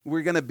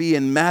We're going to be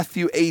in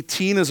Matthew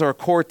 18 as our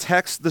core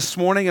text this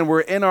morning, and we're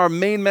in our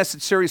main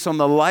message series on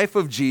the life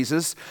of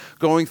Jesus,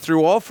 going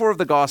through all four of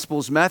the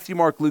Gospels, Matthew,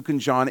 Mark, Luke,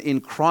 and John, in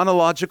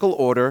chronological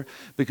order,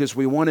 because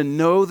we want to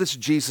know this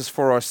Jesus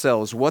for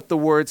ourselves, what the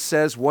Word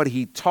says, what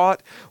He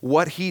taught,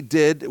 what He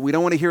did. We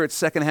don't want to hear it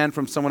secondhand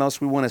from someone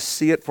else. We want to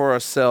see it for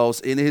ourselves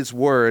in His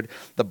Word,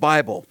 the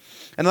Bible.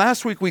 And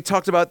last week we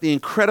talked about the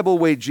incredible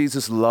way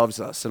Jesus loves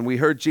us, and we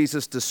heard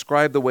Jesus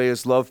describe the way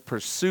His love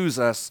pursues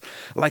us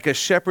like a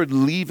shepherd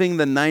leaving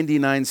the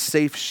 99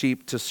 safe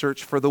sheep to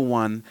search for the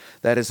one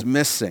that is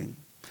missing.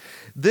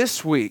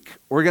 This week,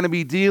 we're going to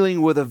be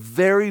dealing with a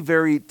very,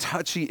 very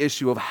touchy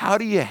issue of how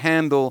do you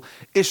handle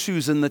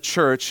issues in the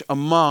church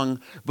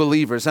among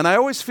believers. And I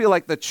always feel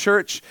like the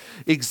church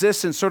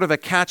exists in sort of a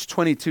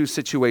catch-22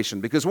 situation,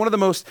 because one of the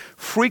most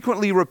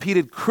frequently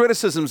repeated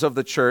criticisms of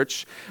the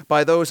church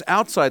by those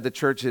outside the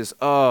church is,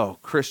 oh,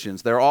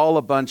 Christians, they're all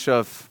a bunch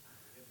of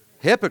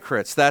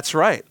hypocrites. That's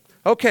right.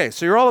 Okay,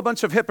 so you're all a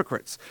bunch of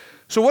hypocrites.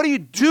 So what do you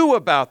do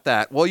about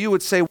that? Well, you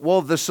would say,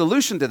 well, the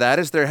solution to that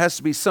is there has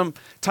to be some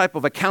type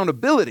of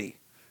accountability.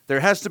 There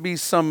has to be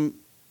some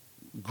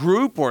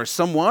group or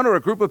someone or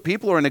a group of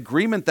people or an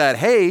agreement that,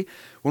 hey,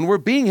 when we're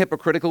being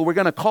hypocritical, we're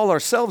going to call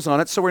ourselves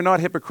on it so we're not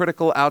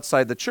hypocritical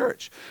outside the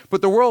church.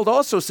 But the world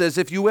also says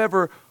if you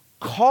ever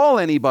call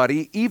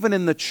anybody, even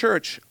in the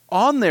church,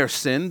 on their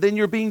sin, then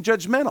you're being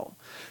judgmental.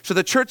 So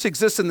the church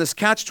exists in this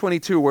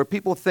catch-22 where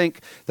people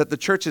think that the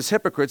church is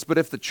hypocrites, but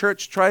if the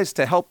church tries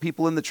to help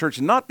people in the church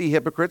not be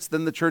hypocrites,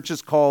 then the church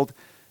is called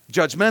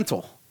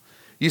judgmental.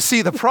 You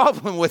see the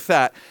problem with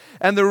that.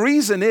 And the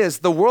reason is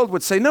the world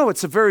would say, no,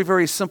 it's a very,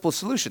 very simple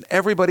solution.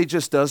 Everybody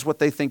just does what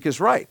they think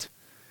is right.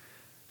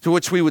 To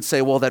which we would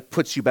say, well, that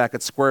puts you back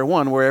at square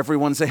one where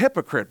everyone's a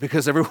hypocrite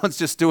because everyone's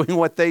just doing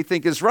what they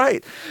think is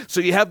right.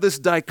 So you have this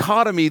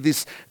dichotomy,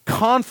 this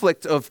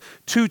conflict of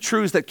two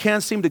truths that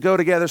can't seem to go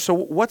together. So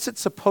what's it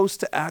supposed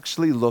to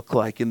actually look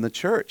like in the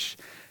church?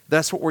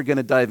 That's what we're going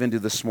to dive into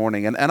this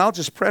morning. And I'll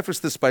just preface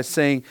this by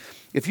saying,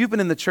 if you've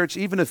been in the church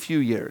even a few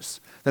years,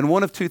 then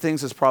one of two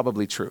things is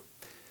probably true.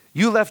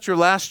 You left your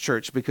last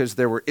church because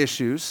there were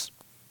issues,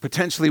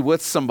 potentially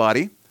with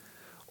somebody,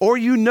 or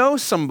you know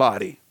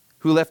somebody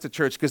who left the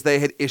church because they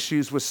had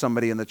issues with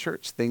somebody in the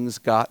church. Things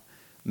got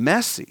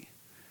messy.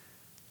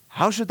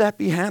 How should that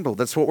be handled?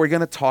 That's what we're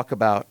going to talk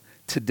about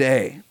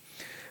today.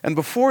 And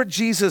before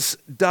Jesus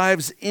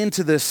dives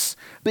into this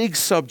big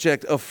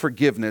subject of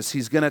forgiveness,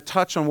 he's going to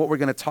touch on what we're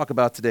going to talk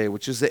about today,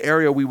 which is the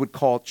area we would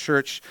call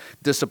church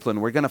discipline.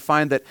 We're going to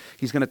find that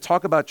he's going to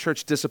talk about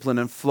church discipline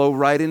and flow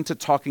right into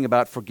talking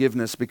about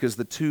forgiveness because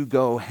the two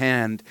go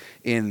hand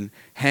in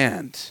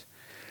hand.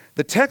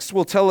 The text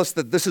will tell us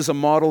that this is a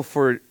model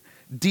for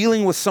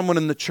dealing with someone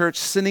in the church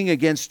sinning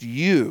against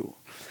you.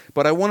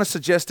 But I want to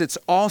suggest it's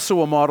also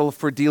a model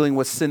for dealing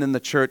with sin in the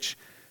church,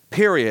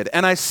 period.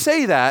 And I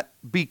say that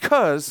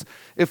because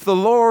if the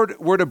Lord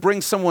were to bring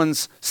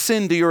someone's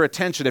sin to your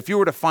attention, if you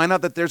were to find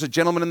out that there's a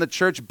gentleman in the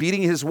church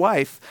beating his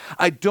wife,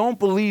 I don't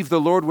believe the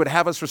Lord would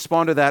have us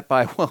respond to that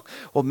by,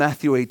 well,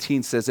 Matthew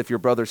 18 says if your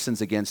brother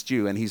sins against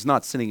you, and he's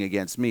not sinning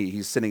against me,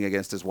 he's sinning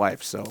against his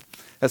wife, so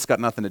that's got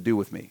nothing to do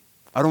with me.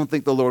 I don't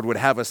think the Lord would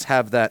have us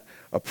have that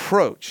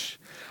approach.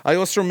 I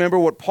also remember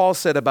what Paul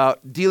said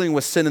about dealing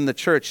with sin in the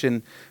church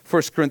in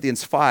 1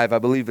 Corinthians 5. I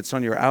believe it's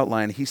on your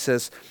outline. He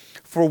says,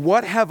 "For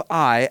what have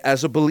I,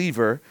 as a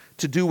believer,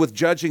 to do with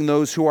judging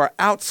those who are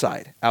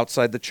outside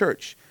the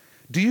church?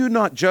 Do you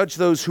not judge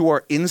those who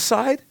are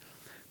inside?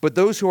 But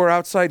those who are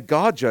outside,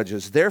 God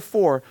judges.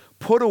 Therefore,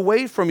 put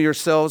away from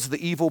yourselves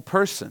the evil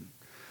person."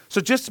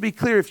 So just to be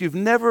clear, if you've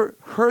never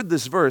heard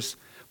this verse,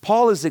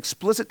 Paul is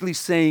explicitly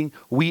saying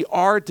we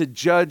are to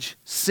judge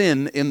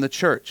sin in the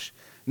church.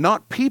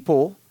 Not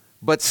people,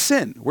 but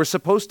sin. We're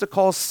supposed to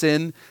call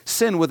sin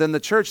within the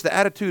church. The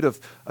attitude of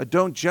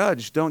don't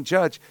judge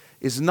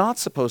is not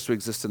supposed to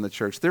exist in the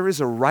church. There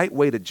is a right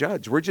way to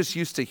judge. We're just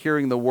used to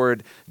hearing the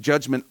word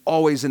judgment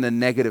always in a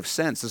negative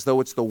sense, as though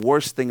it's the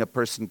worst thing a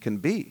person can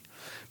be.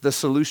 The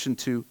solution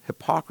to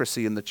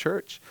hypocrisy in the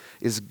church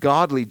is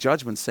godly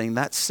judgment, saying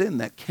that's sin,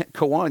 that can't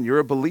go on. You're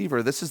a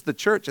believer. This is the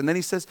church. And then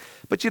he says,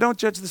 but you don't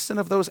judge the sin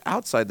of those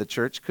outside the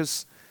church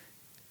because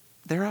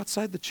they're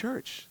outside the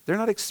church. They're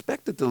not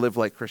expected to live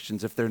like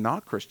Christians if they're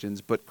not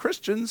Christians. But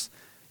Christians,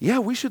 yeah,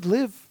 we should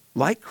live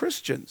like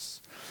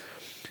Christians.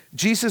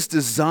 Jesus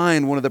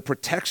designed one of the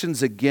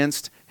protections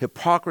against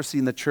hypocrisy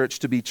in the church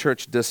to be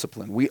church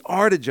discipline. We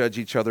are to judge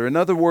each other. In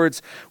other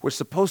words, we're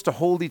supposed to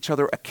hold each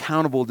other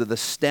accountable to the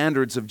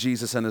standards of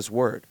Jesus and His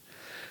Word.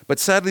 But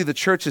sadly, the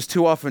church is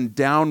too often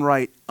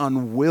downright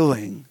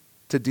unwilling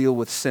to deal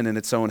with sin in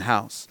its own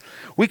house.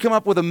 We come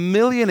up with a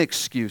million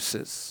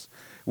excuses.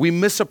 We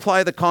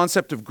misapply the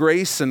concept of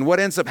grace, and what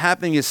ends up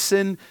happening is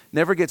sin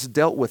never gets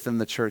dealt with in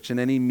the church in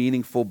any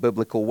meaningful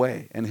biblical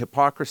way, and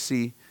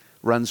hypocrisy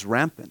runs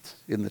rampant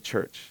in the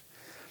church.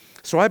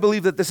 So I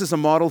believe that this is a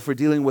model for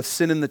dealing with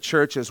sin in the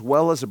church as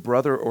well as a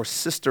brother or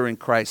sister in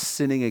Christ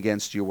sinning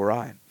against you or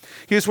I.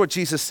 Here's what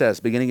Jesus says,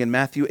 beginning in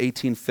Matthew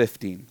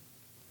 18:15.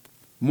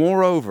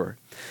 "Moreover,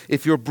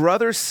 if your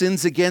brother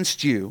sins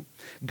against you,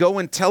 Go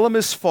and tell him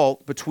his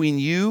fault between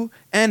you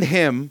and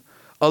him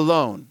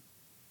alone.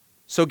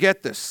 So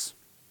get this.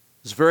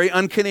 It's very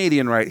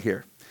un-Canadian right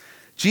here.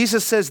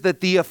 Jesus says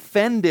that the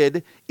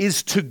offended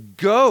is to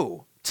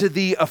go to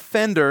the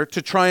offender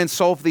to try and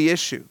solve the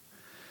issue,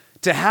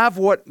 to have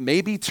what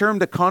may be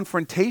termed a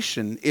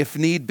confrontation if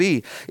need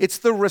be. It's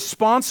the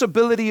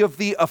responsibility of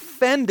the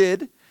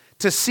offended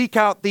to seek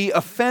out the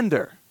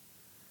offender.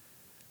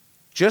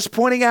 Just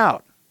pointing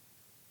out,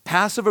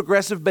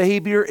 passive-aggressive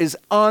behavior is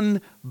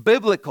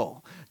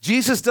unbiblical.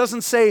 Jesus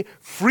doesn't say,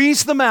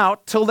 freeze them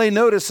out till they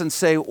notice and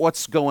say,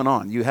 what's going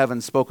on? You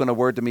haven't spoken a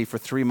word to me for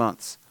 3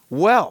 months.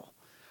 Well,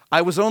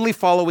 I was only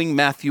following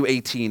Matthew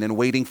 18 and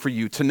waiting for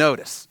you to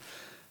notice.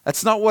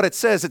 That's not what it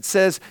says. It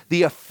says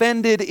the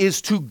offended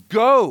is to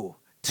go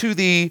to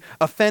the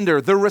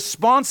offender. The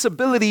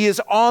responsibility is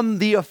on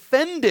the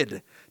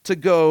offended to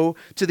go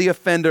to the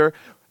offender,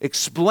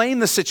 explain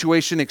the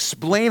situation,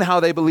 explain how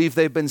they believe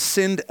they've been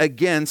sinned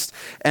against,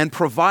 and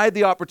provide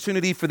the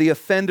opportunity for the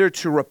offender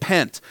to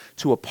repent,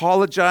 to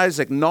apologize,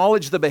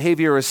 acknowledge the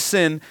behavior as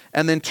sin,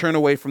 and then turn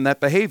away from that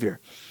behavior.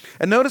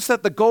 And notice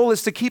that the goal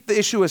is to keep the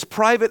issue as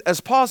private as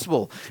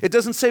possible. It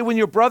doesn't say when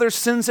your brother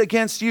sins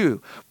against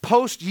you,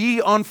 post ye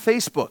on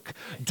Facebook.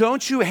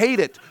 Don't you hate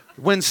it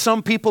when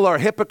some people are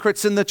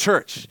hypocrites in the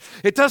church?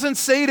 It doesn't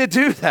say to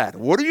do that.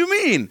 What do you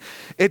mean?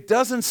 It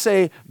doesn't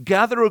say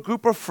gather a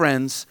group of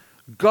friends,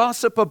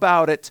 gossip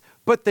about it,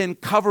 but then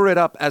cover it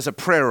up as a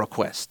prayer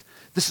request.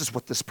 This is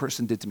what this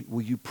person did to me.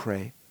 Will you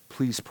pray?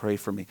 Please pray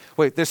for me.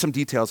 Wait, there's some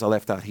details I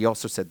left out. He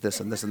also said this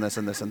and this and this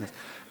and this and this.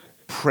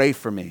 Pray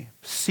for me.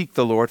 Seek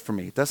the Lord for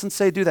me. It doesn't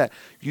say do that.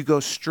 You go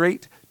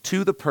straight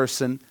to the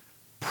person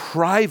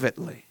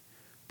privately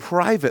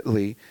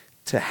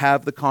to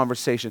have the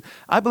conversation.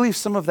 I believe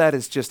some of that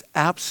is just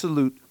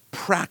absolute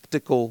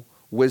practical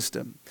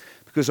wisdom,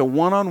 because a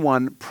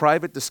one-on-one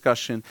private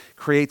discussion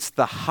creates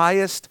the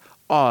highest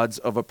odds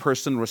of a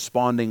person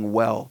responding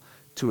well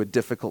to a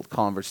difficult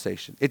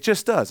conversation. It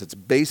just does. It's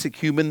basic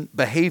human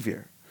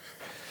behavior.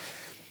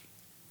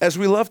 As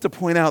we love to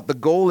point out, the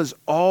goal is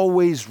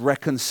always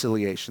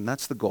reconciliation.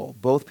 That's the goal.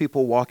 Both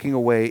people walking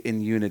away in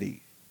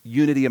unity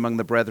among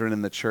the brethren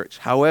in the church.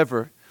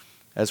 However,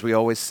 as we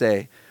always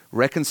say,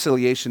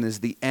 reconciliation is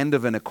the end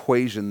of an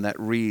equation that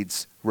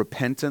reads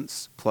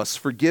repentance plus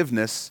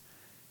forgiveness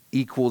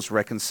equals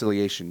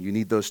reconciliation. You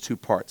need those two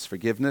parts,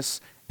 forgiveness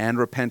and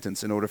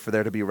repentance, in order for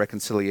there to be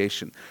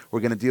reconciliation.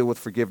 We're going to deal with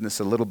forgiveness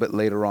a little bit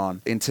later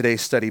on in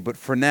today's study, but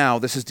for now,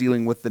 this is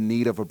dealing with the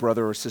need of a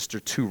brother or sister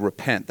to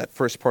repent, that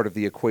first part of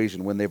the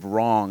equation, when they've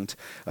wronged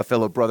a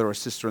fellow brother or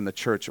sister in the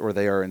church or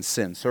they are in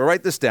sin. So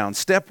write this down.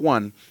 Step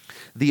 1,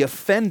 the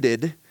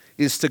offended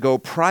is to go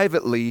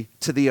privately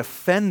to the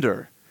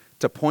offender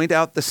to point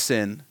out the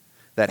sin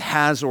that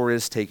has or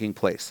is taking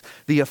place.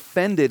 The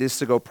offended is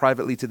to go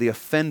privately to the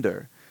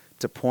offender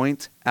to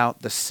point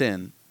out the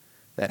sin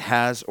that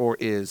has or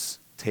is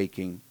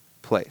taking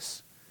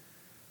place.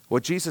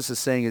 What Jesus is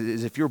saying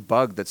is if you're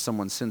bugged that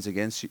someone sins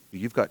against you,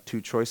 you've got two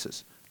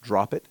choices.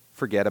 Drop it,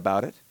 forget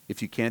about it.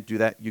 If you can't do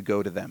that, you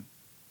go to them.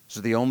 Those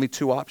are the only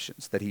two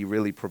options that he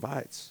really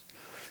provides.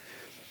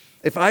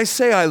 If I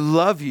say I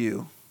love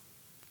you,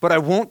 but I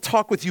won't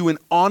talk with you in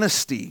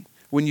honesty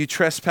when you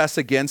trespass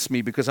against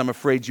me because I'm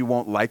afraid you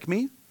won't like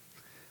me,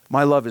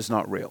 my love is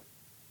not real.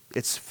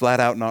 It's flat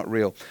out not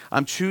real.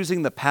 I'm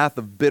choosing the path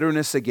of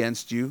bitterness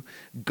against you,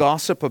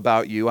 gossip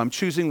about you. I'm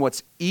choosing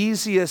what's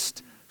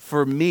easiest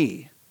for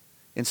me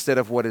instead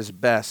of what is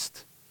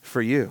best for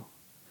you.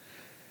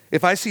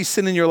 If I see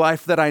sin in your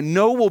life that I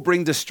know will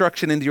bring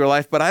destruction into your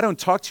life, but I don't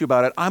talk to you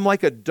about it, I'm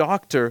like a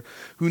doctor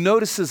who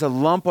notices a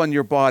lump on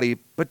your body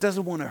but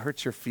doesn't want to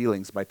hurt your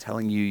feelings by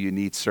telling you you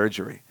need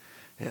surgery.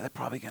 Yeah, they're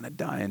probably going to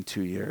die in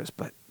 2 years,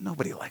 but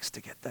nobody likes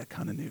to get that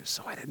kind of news,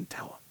 so I didn't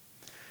tell them.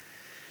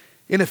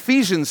 In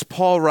Ephesians,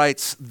 Paul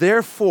writes,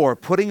 therefore,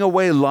 putting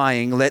away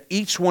lying, let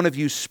each one of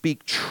you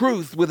speak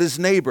truth with his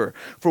neighbor,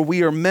 for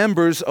we are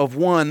members of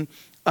one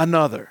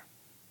another.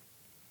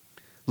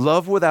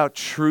 Love without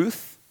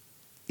truth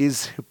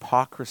is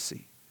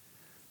hypocrisy.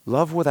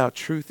 Love without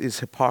truth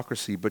is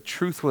hypocrisy, but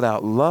truth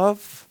without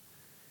love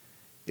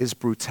is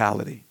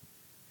brutality.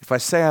 If I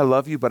say I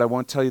love you, but I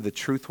won't tell you the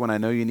truth when I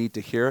know you need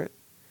to hear it,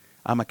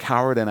 I'm a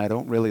coward and I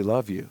don't really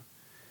love you.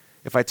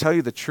 If I tell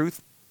you the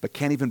truth, but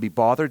can't even be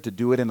bothered to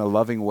do it in a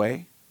loving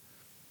way,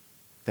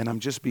 then I'm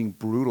just being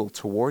brutal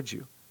towards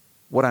you.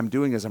 What I'm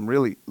doing is I'm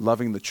really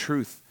loving the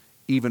truth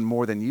even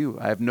more than you.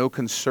 I have no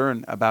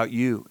concern about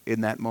you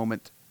in that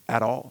moment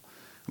at all.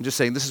 I'm just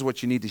saying this is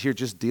what you need to hear.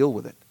 Just deal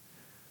with it.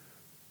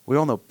 We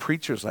all know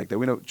preachers like that.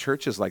 We know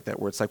churches like that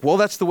where it's like, well,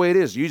 that's the way it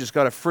is. You just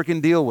got to freaking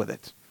deal with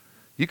it.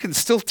 You can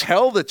still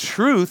tell the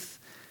truth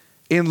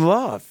in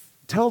love.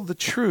 Tell the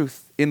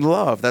truth in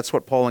love. That's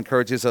what Paul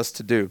encourages us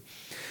to do.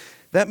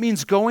 That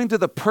means going to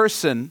the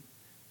person,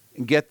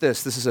 and get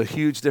this is a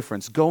huge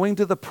difference, going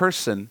to the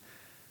person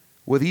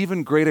with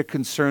even greater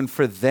concern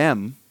for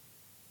them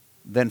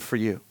than for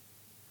you.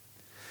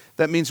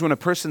 That means when a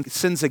person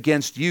sins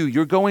against you,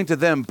 you're going to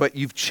them, but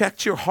you've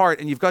checked your heart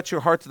and you've got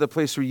your heart to the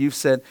place where you've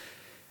said,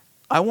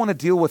 I want to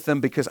deal with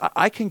them because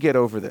I can get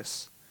over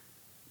this.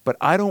 But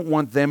I don't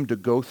want them to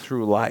go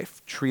through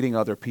life treating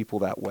other people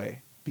that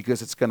way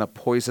because it's going to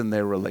poison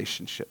their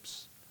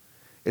relationships.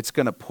 It's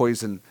going to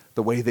poison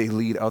the way they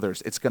lead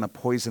others. It's going to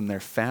poison their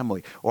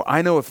family. Or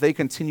I know if they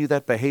continue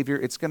that behavior,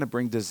 it's going to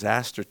bring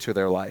disaster to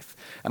their life.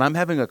 And I'm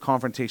having a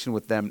confrontation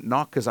with them,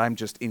 not because I'm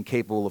just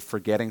incapable of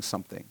forgetting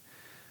something,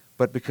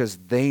 but because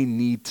they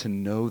need to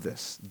know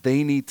this.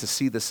 They need to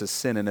see this as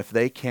sin. And if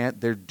they can't,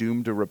 they're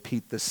doomed to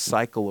repeat this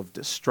cycle of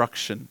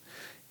destruction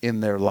in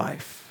their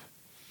life.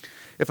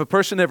 If a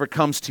person ever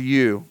comes to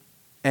you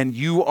and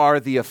you are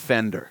the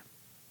offender,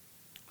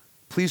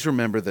 please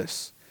remember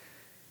this.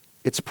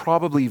 It's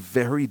probably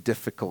very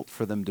difficult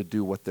for them to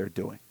do what they're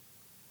doing.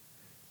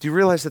 Do you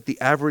realize that the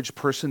average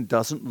person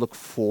doesn't look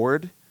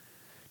forward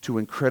to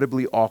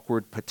incredibly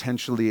awkward,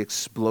 potentially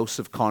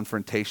explosive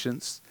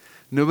confrontations?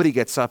 Nobody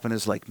gets up and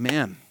is like,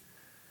 man,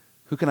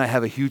 who can I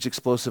have a huge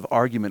explosive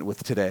argument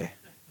with today?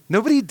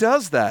 Nobody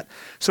does that.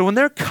 So when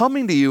they're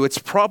coming to you, it's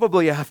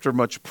probably after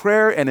much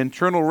prayer and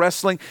internal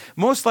wrestling.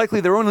 Most likely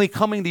they're only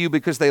coming to you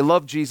because they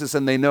love Jesus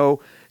and they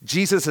know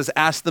Jesus has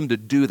asked them to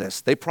do this.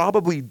 They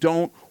probably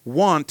don't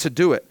want to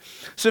do it.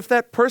 So if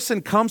that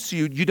person comes to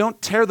you, you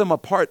don't tear them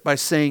apart by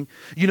saying,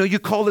 you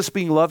call this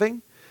being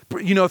loving?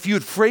 If you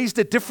had phrased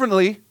it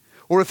differently,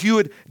 or if you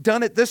had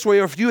done it this way,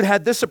 or if you had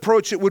had this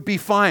approach, it would be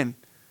fine.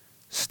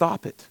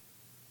 Stop it.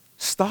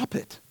 Stop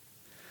it.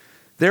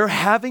 They're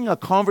having a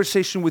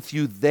conversation with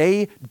you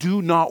they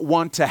do not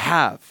want to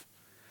have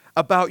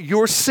about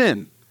your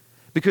sin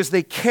because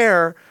they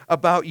care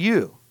about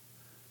you.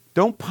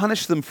 Don't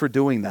punish them for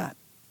doing that.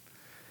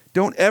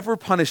 Don't ever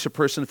punish a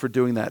person for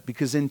doing that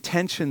because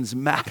intentions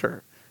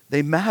matter.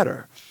 They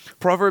matter.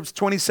 Proverbs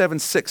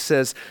 27:6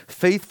 says,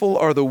 "Faithful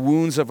are the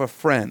wounds of a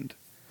friend,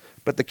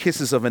 but the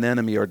kisses of an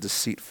enemy are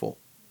deceitful."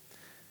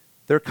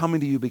 They're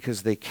coming to you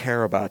because they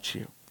care about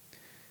you.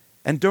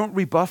 And don't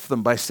rebuff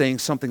them by saying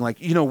something like,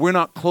 we're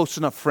not close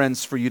enough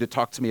friends for you to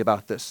talk to me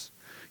about this.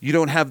 You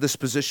don't have this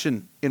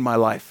position in my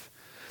life.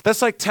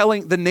 That's like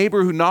telling the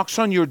neighbor who knocks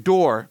on your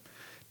door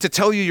to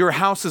tell you your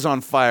house is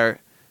on fire,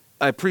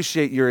 I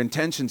appreciate your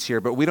intentions here,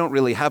 but we don't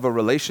really have a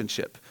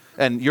relationship.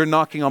 And you're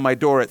knocking on my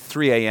door at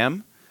 3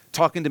 a.m.,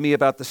 talking to me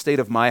about the state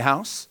of my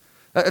house.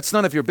 It's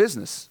none of your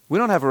business. We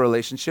don't have a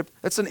relationship.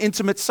 That's an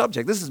intimate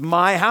subject. This is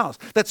my house.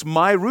 That's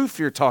my roof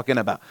you're talking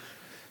about.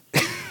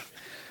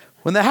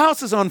 When the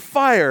house is on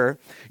fire,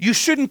 you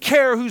shouldn't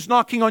care who's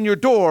knocking on your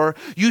door.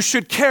 You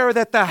should care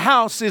that the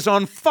house is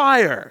on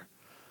fire.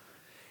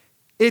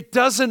 It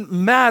doesn't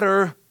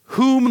matter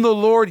whom the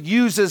Lord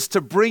uses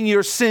to bring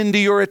your sin to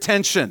your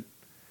attention.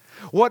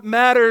 What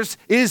matters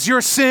is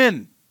your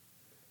sin.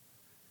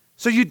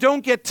 So you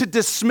don't get to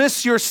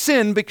dismiss your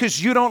sin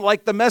because you don't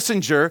like the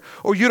messenger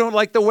or you don't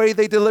like the way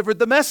they delivered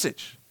the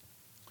message.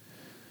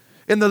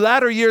 In the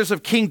latter years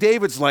of King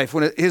David's life,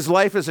 when his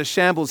life is a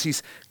shambles,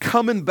 he's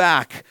coming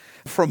back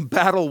from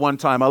battle one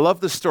time. I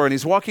love this story. And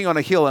he's walking on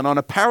a hill, and on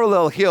a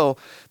parallel hill,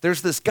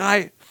 there's this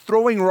guy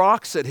throwing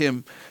rocks at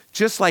him,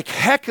 just like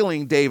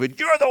heckling David.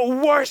 You're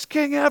the worst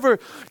king ever.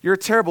 You're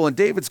terrible. And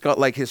David's got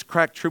like his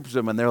crack troops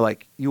of him, and they're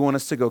like, you want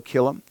us to go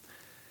kill him?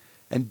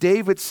 And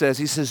David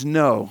says,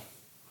 no,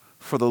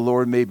 for the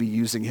Lord may be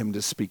using him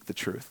to speak the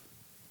truth.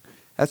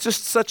 That's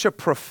just such a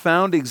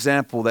profound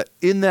example that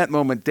in that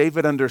moment,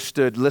 David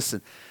understood,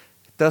 listen,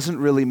 it doesn't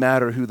really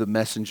matter who the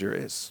messenger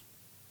is.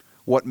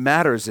 What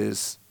matters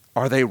is,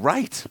 are they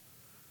right?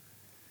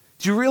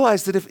 Do you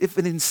realize that if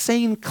an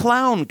insane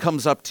clown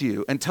comes up to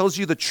you and tells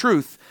you the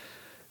truth,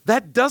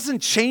 that doesn't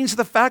change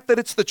the fact that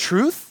it's the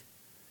truth?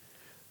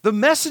 The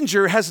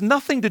messenger has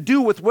nothing to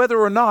do with whether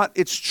or not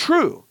it's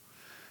true.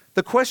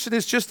 The question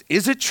is just,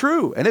 is it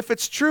true? And if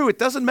it's true, it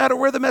doesn't matter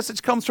where the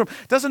message comes from.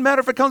 It doesn't matter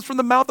if it comes from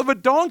the mouth of a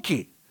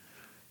donkey.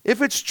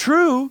 If it's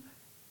true,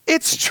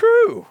 it's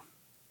true.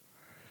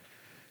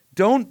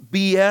 Don't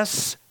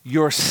BS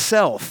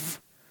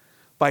yourself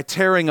by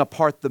tearing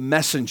apart the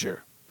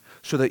messenger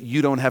so that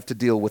you don't have to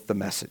deal with the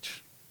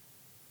message.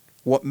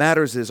 What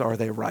matters is, are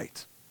they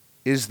right?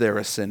 Is there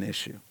a sin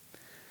issue?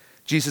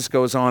 Jesus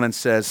goes on and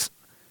says,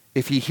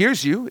 if he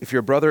hears you, if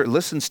your brother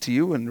listens to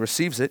you and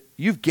receives it,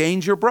 you've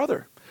gained your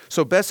brother.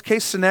 So best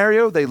case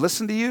scenario, they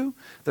listen to you,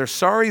 they're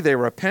sorry, they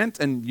repent,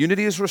 and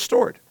unity is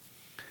restored.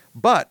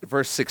 But,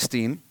 verse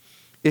 16,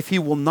 if he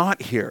will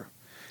not hear,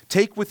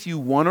 take with you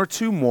one or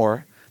two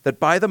more, that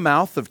by the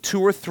mouth of 2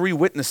 or 3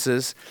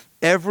 witnesses,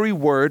 every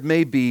word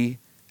may be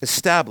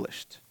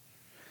established.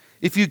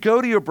 If you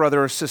go to your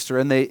brother or sister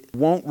and they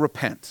won't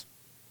repent,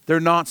 they're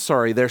not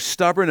sorry, they're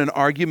stubborn and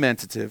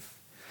argumentative,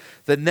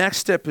 the next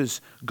step is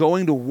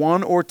going to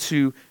 1 or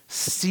 2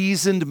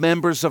 seasoned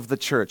members of the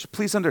church.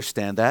 Please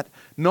understand that.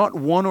 Not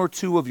 1 or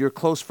 2 of your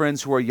close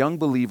friends who are young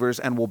believers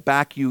and will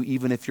back you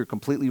even if you're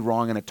completely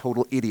wrong and a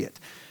total idiot.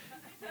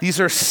 These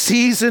are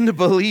seasoned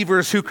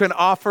believers who can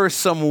offer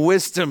some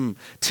wisdom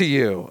to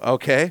you,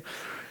 okay?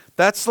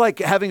 That's like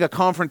having a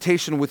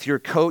confrontation with your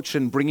coach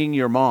and bringing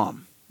your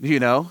mom, you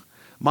know?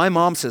 My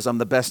mom says I'm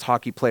the best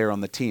hockey player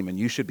on the team and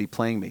you should be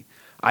playing me.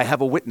 I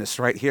have a witness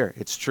right here.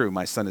 It's true.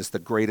 My son is the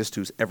greatest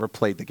who's ever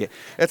played the game.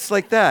 It's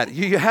like that.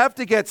 You have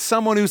to get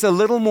someone who's a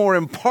little more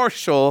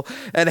impartial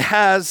and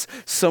has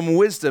some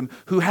wisdom,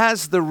 who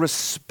has the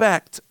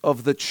respect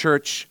of the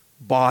church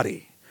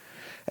body.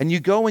 And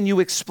you go and you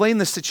explain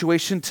the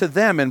situation to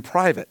them in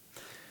private.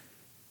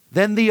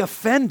 Then the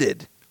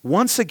offended,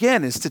 once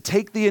again, is to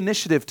take the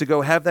initiative to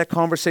go have that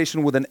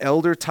conversation with an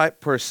elder type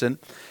person.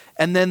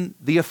 And then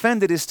the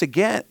offended is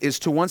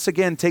to once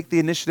again take the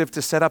initiative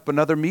to set up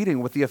another meeting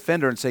with the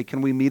offender and say,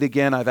 can we meet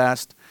again? I've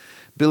asked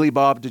Billy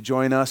Bob to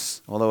join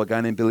us, although a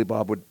guy named Billy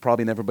Bob would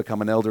probably never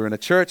become an elder in a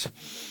church.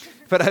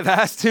 But I've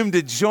asked him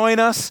to join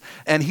us,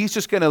 and he's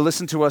just going to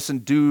listen to us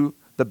and do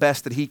the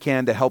best that he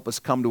can to help us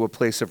come to a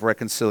place of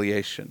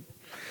reconciliation.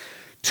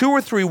 2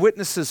 or 3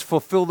 witnesses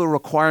fulfill the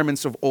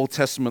requirements of Old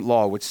Testament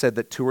law, which said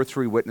that 2 or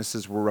 3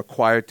 witnesses were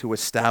required to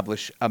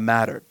establish a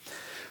matter.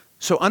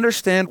 So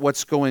understand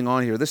what's going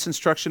on here. This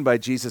instruction by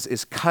Jesus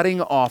is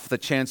cutting off the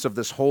chance of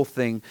this whole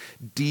thing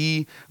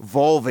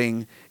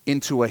devolving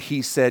into a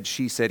he said,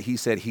 she said, he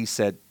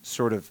said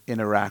sort of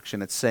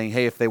interaction. It's saying,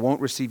 hey, if they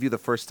won't receive you the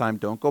first time,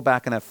 don't go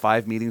back and have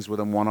 5 meetings with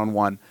them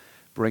one-on-one.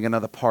 Bring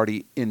another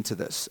party into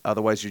this.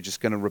 Otherwise, you're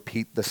just going to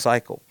repeat the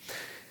cycle.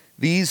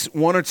 These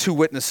 1 or 2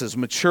 witnesses,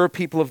 mature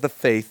people of the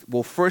faith,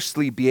 will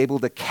firstly be able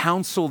to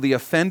counsel the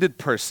offended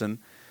person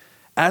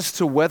as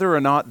to whether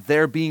or not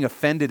their being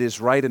offended is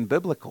right and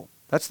biblical.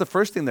 That's the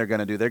first thing they're going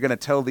to do. They're going to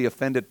tell the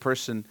offended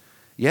person,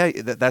 yeah,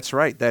 that's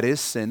right, that is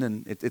sin,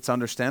 and it's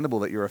understandable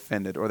that you're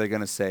offended. Or they're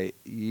going to say,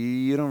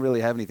 you don't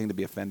really have anything to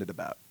be offended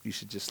about. You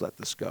should just let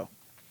this go.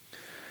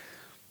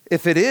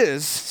 If it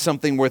is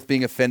something worth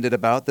being offended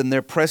about, then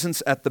their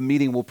presence at the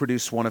meeting will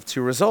produce one of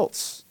 2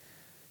 results.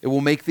 It will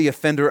make the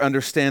offender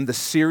understand the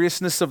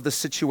seriousness of the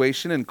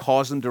situation and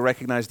cause them to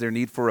recognize their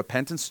need for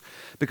repentance,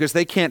 because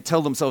they can't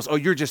tell themselves, oh,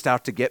 you're just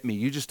out to get me.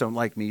 You just don't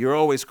like me. You're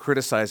always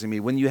criticizing me.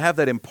 When you have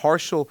that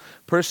impartial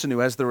person who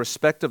has the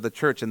respect of the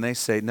church and they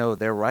say, no,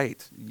 they're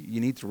right.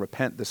 You need to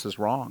repent. This is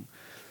wrong.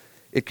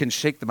 It can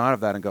shake them out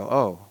of that and go,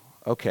 oh,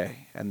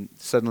 okay, and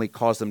suddenly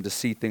cause them to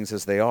see things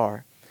as they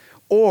are.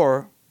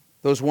 Or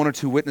those 1 or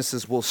 2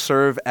 witnesses will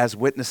serve as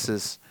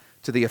witnesses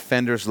to the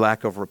offender's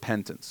lack of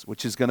repentance,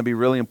 which is going to be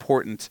really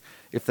important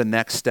if the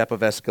next step of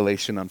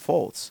escalation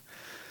unfolds.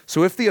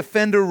 So if the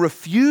offender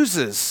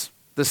refuses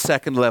the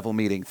second level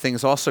meeting,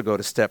 things also go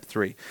to step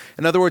 3.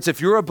 In other words,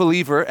 if you're a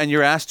believer and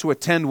you're asked to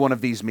attend one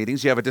of these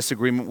meetings, you have a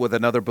disagreement with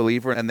another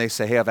believer and they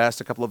say, hey, I've asked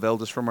a couple of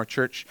elders from our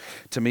church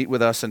to meet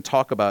with us and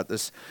talk about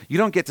this. You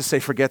don't get to say,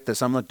 forget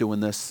this. I'm not doing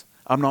this.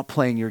 I'm not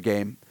playing your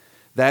game.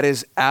 That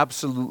is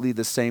absolutely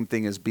the same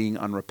thing as being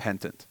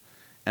unrepentant,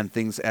 and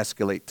things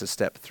escalate to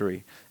step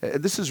 3.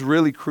 This is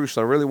really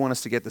crucial. I really want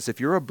us to get this.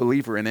 If you're a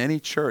believer in any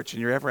church and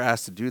you're ever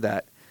asked to do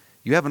that,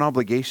 you have an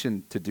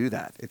obligation to do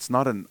that. It's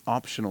not an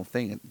optional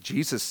thing.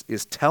 Jesus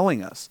is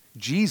telling us,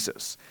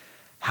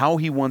 how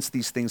he wants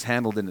these things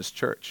handled in his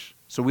church.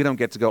 So we don't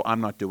get to go,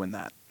 I'm not doing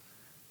that.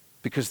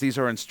 Because these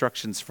are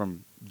instructions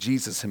from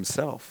Jesus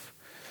himself.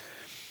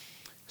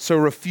 So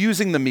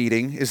refusing the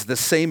meeting is the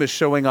same as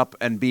showing up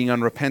and being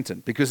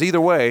unrepentant, because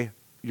either way,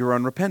 you're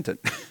unrepentant.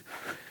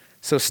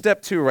 So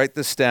step 2, write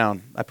this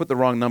down. I put the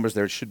wrong numbers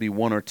there. It should be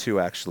 1 or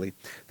 2, actually.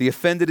 The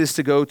offended is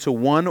to go to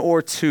 1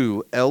 or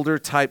 2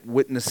 elder-type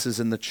witnesses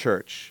in the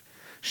church,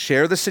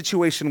 share the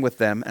situation with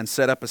them, and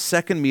set up a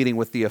second meeting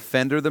with the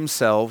offender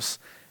themselves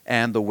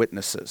and the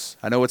witnesses.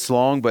 I know it's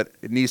long, but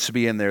it needs to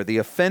be in there. The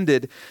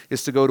offended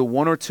is to go to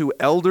 1 or 2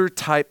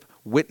 elder-type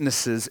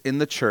witnesses in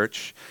the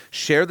church,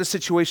 share the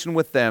situation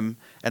with them,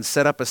 and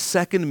set up a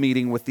second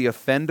meeting with the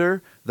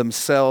offender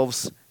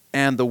themselves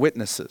and the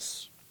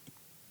witnesses.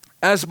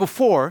 As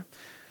before,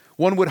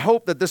 one would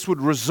hope that this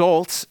would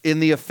result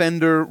in the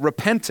offender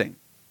repenting.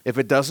 If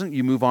it doesn't,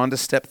 you move on to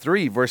step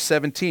 3, verse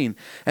 17.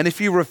 And if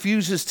he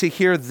refuses to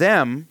hear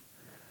them,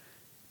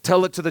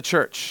 tell it to the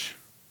church.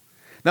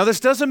 Now,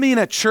 this doesn't mean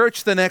at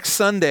church the next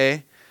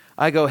Sunday,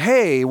 I go,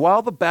 hey,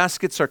 while the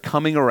baskets are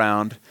coming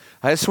around,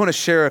 I just want to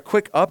share a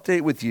quick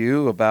update with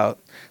you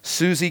about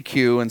Susie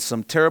Q and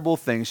some terrible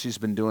things she's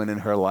been doing in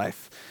her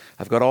life.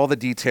 I've got all the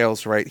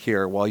details right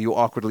here while you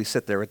awkwardly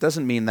sit there. It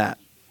doesn't mean that.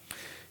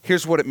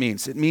 Here's what it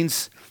means. It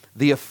means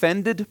the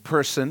offended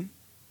person,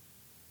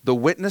 the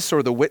witness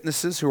or the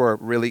witnesses who are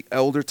really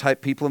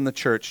elder-type people in the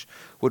church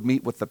would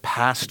meet with the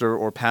pastor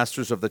or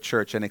pastors of the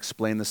church and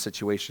explain the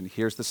situation.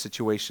 Here's the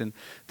situation.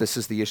 This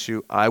is the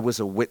issue. I was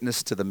a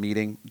witness to the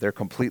meeting. They're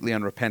completely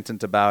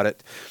unrepentant about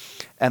it.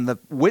 And the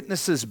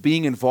witnesses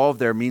being involved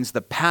there means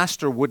the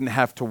pastor wouldn't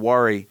have to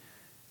worry,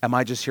 am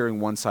I just hearing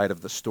one side of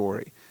the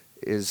story?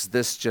 Is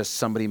this just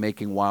somebody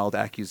making wild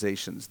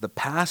accusations? The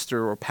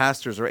pastor or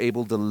pastors are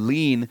able to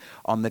lean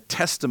on the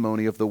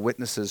testimony of the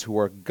witnesses who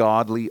are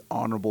godly,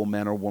 honorable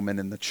men or women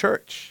in the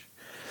church.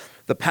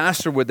 The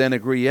pastor would then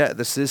agree, yeah,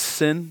 this is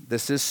sin,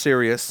 this is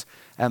serious,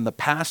 and the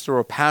pastor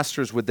or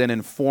pastors would then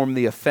inform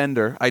the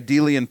offender,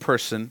 ideally in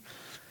person,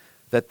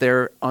 that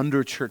they're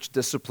under church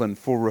discipline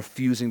for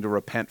refusing to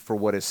repent for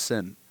what is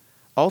sin.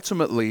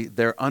 Ultimately,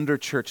 they're under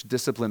church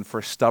discipline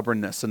for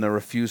stubbornness and their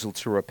refusal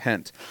to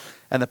repent.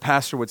 And the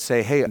pastor would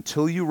say, hey,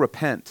 until you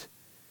repent,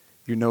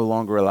 you're no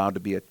longer allowed to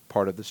be a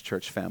part of this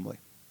church family.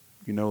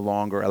 You're no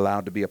longer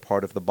allowed to be a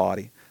part of the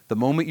body. The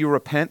moment you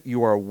repent,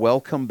 you are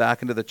welcome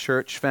back into the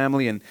church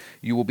family and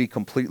you will be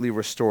completely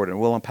restored. And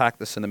we'll unpack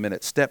this in a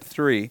minute. Step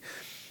 3,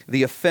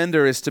 the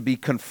offender is to be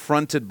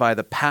confronted by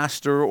the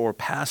pastor or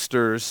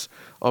pastors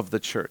of the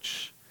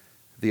church.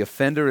 The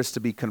offender is to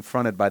be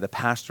confronted by the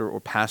pastor or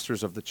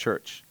pastors of the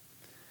church.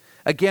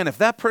 Again, if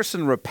that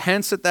person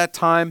repents at that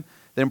time,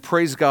 then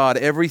praise God,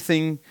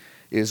 everything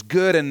is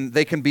good and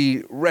they can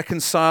be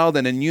reconciled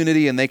and in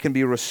unity and they can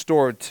be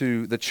restored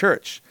to the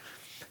church.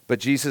 But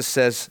Jesus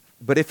says,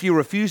 but if he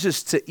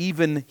refuses to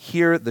even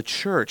hear the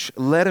church,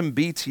 let him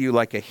be to you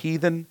like a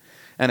heathen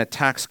and a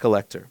tax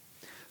collector.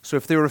 So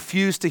if they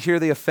refuse to hear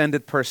the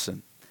offended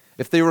person,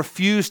 if they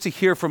refuse to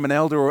hear from an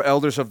elder or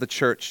elders of the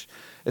church,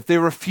 if they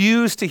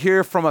refuse to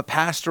hear from a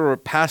pastor or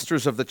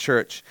pastors of the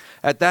church,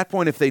 at that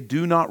point, if they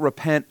do not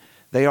repent,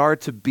 they are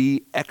to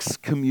be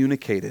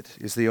excommunicated,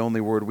 is the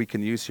only word we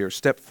can use here.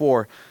 Step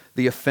 4,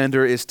 the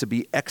offender is to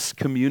be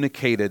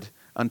excommunicated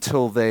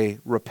until they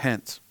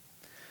repent.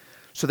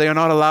 So they are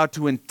not allowed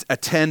to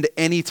attend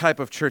any type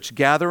of church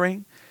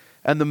gathering,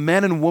 and the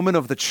men and women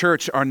of the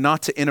church are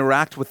not to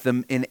interact with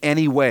them in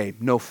any way.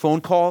 No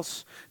phone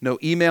calls, no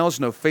emails,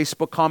 no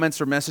Facebook comments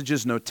or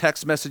messages, no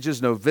text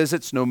messages, no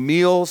visits, no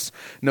meals,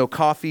 no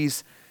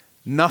coffees,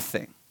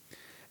 nothing.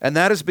 And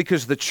that is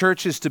because the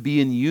church is to be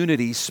in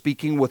unity,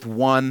 speaking with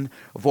one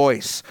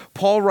voice.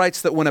 Paul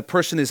writes that when a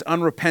person is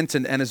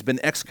unrepentant and has been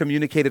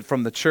excommunicated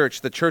from the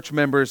church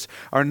members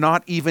are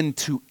not even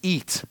to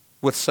eat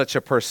with such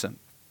a person.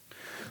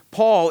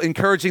 Paul,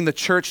 encouraging the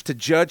church to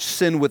judge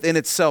sin within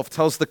itself,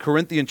 tells the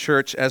Corinthian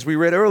church, as we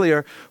read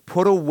earlier,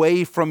 put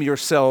away from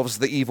yourselves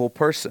the evil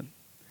person.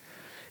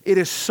 It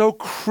is so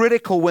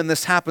critical when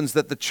this happens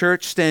that the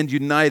church stand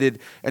united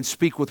and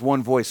speak with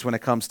one voice when it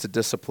comes to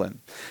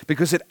discipline,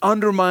 because it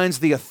undermines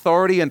the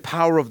authority and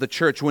power of the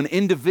church when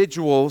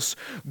individuals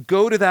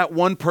go to that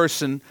one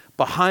person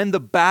behind the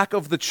back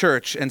of the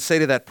church and say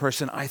to that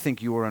person, I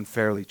think you were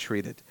unfairly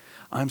treated.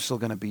 I'm still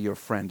going to be your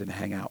friend and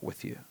hang out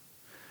with you.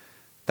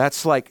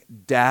 That's like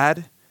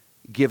dad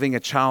giving a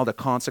child a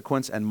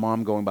consequence and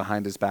mom going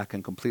behind his back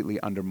and completely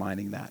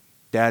undermining that.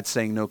 Dad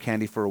saying no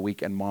candy for a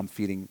week and mom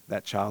feeding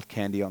that child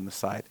candy on the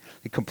side.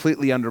 It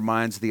completely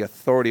undermines the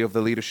authority of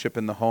the leadership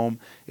in the home.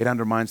 It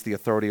undermines the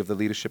authority of the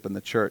leadership in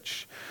the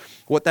church.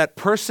 What that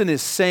person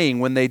is saying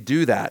when they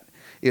do that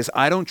is,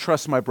 I don't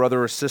trust my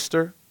brother or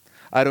sister.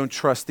 I don't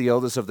trust the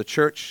elders of the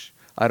church.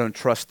 I don't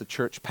trust the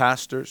church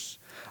pastors.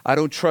 I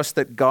don't trust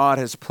that God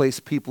has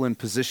placed people in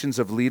positions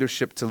of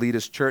leadership to lead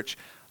his church.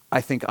 I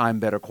think I'm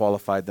better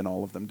qualified than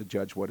all of them to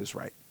judge what is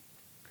right.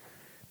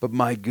 But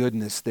my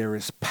goodness, there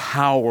is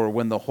power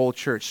when the whole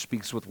church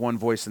speaks with one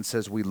voice and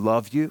says, we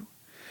love you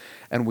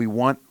and we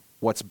want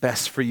what's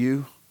best for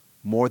you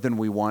more than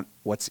we want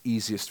what's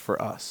easiest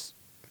for us.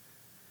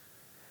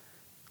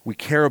 We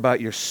care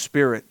about your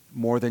spirit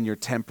more than your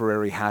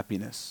temporary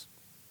happiness.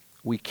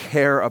 We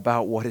care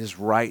about what is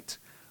right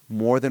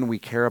more than we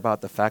care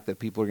about the fact that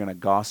people are going to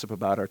gossip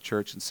about our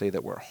church and say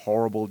that we're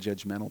horrible,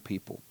 judgmental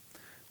people.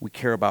 We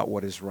care about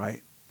what is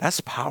right.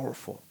 That's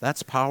powerful.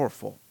 That's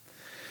powerful.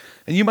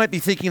 And you might be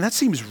thinking, that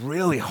seems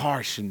really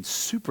harsh and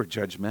super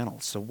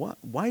judgmental. So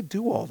why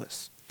do all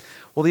this?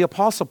 Well, the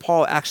Apostle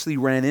Paul actually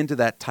ran into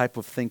that type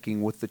of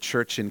thinking with the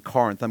church in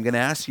Corinth. I'm going to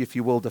ask you, if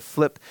you will, to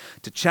flip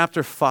to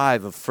chapter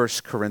 5 of 1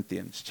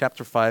 Corinthians.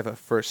 Chapter 5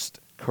 of 1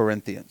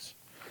 Corinthians.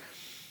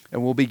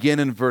 And we'll begin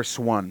in verse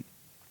 1.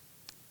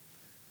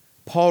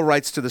 Paul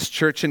writes to this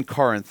church in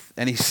Corinth,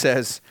 and he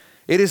says,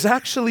 it is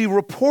actually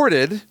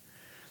reported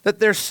that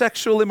there's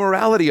sexual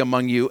immorality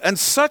among you, and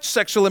such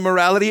sexual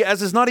immorality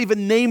as is not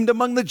even named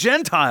among the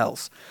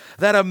Gentiles,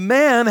 that a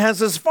man has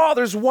his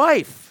father's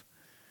wife.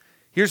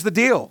 Here's the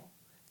deal.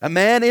 A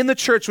man in the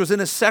church was in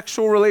a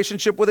sexual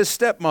relationship with his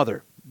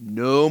stepmother.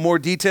 No more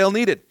detail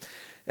needed.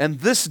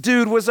 And this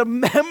dude was a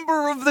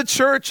member of the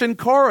church in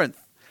Corinth.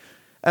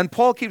 And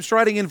Paul keeps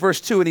writing in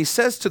verse 2, and he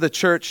says to the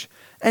church,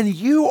 and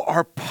you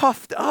are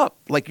puffed up,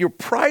 like you're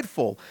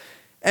prideful,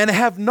 and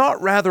have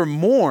not rather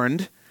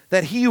mourned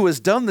that he who has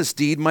done this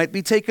deed might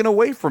be taken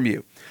away from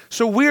you.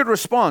 So weird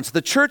response.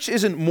 The church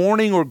isn't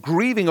mourning or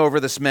grieving over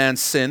this man's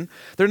sin.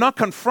 They're not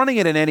confronting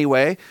it in any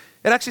way.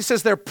 It actually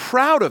says they're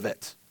proud of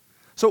it.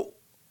 So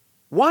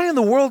why in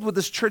the world would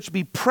this church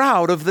be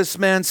proud of this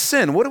man's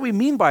sin? What do we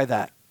mean by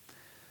that?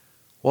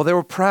 Well, they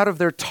were proud of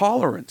their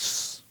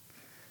tolerance.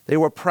 They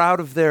were proud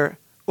of their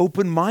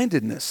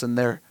open-mindedness and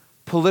their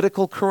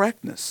political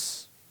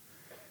correctness,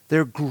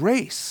 their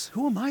grace.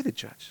 Who am I to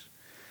judge?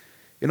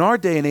 In our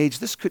day and age,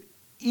 this could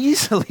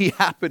easily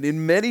happen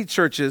in many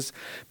churches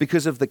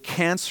because of the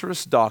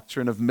cancerous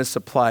doctrine of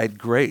misapplied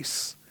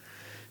grace.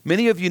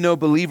 Many of you know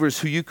believers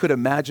who you could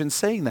imagine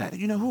saying that.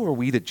 You know, who are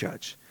we to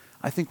judge?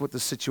 I think what the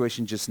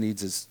situation just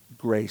needs is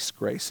grace,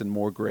 grace, and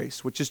more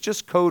grace, which is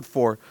just code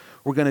for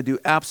we're going to do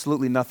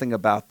absolutely nothing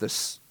about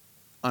this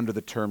under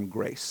the term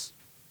grace.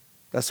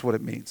 That's what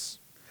it means.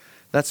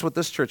 That's what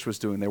this church was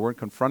doing. They weren't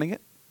confronting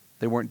it.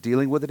 They weren't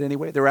dealing with it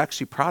anyway. They were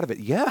actually proud of it.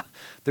 Yeah,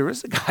 there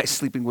is a guy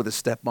sleeping with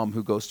his stepmom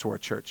who goes to our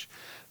church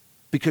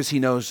because he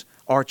knows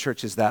our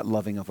church is that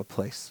loving of a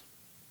place.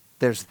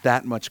 There's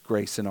that much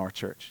grace in our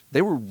church.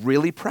 They were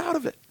really proud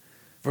of it.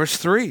 Verse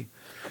 3,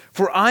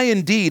 for I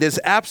indeed, as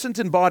absent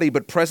in body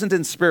but present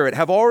in spirit,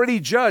 have already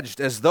judged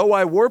as though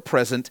I were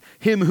present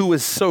him who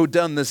has so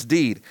done this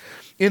deed.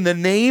 In the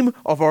name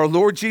of our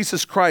Lord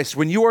Jesus Christ,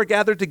 when you are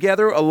gathered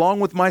together along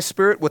with my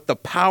spirit, with the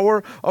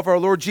power of our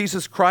Lord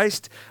Jesus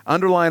Christ,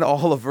 underline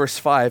all of verse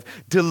 5,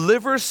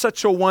 deliver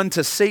such a one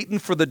to Satan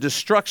for the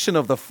destruction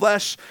of the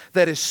flesh,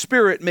 that his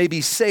spirit may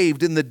be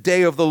saved in the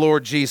day of the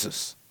Lord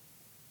Jesus.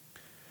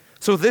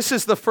 So this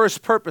is the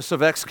first purpose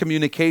of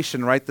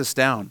excommunication. Write this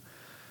down.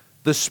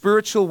 The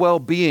spiritual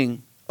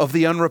well-being of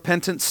the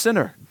unrepentant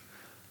sinner.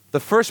 The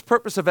first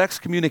purpose of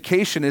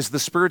excommunication is the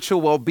spiritual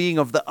well-being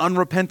of the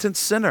unrepentant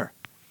sinner.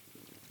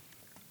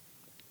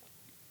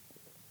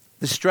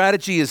 The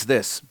strategy is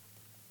this.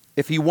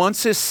 If he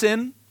wants his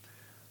sin,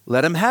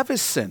 let him have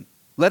his sin.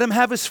 Let him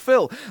have his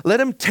fill. Let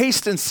him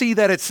taste and see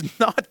that it's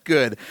not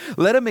good.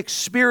 Let him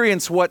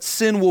experience what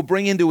sin will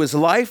bring into his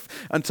life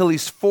until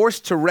he's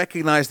forced to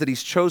recognize that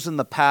he's chosen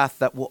the path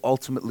that will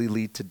ultimately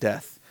lead to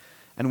death.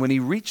 And when he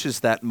reaches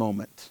that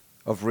moment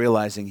of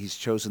realizing he's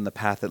chosen the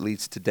path that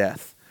leads to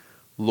death,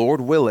 Lord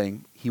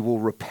willing, he will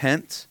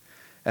repent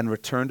and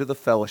return to the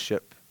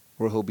fellowship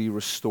where he'll be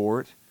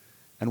restored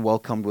and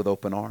welcomed with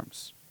open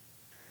arms.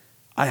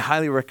 I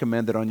highly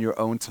recommend that on your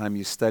own time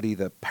you study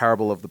the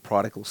parable of the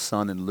prodigal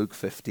son in Luke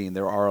 15.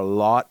 There are a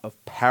lot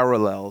of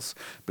parallels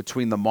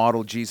between the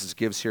model Jesus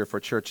gives here for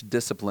church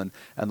discipline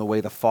and the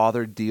way the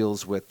father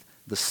deals with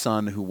the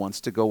son who wants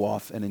to go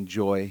off and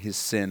enjoy his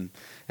sin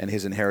and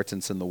his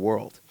inheritance in the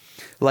world.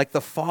 Like the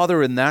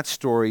father in that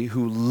story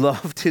who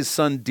loved his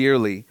son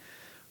dearly,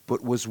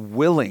 but was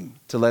willing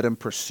to let him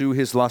pursue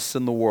his lusts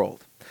in the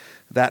world.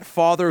 That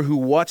father who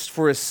watched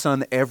for his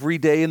son every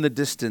day in the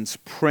distance,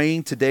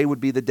 praying today would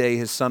be the day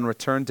his son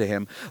returned to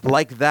him.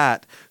 Like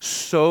that,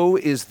 so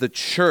is the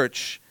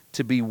church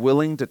to be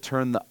willing to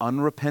turn the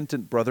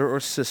unrepentant brother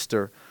or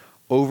sister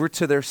over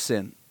to their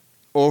sin,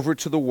 over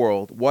to the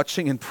world,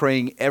 watching and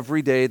praying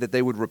every day that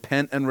they would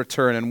repent and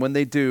return. And when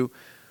they do,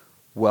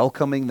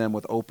 welcoming them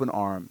with open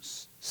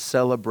arms,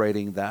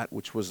 celebrating that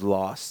which was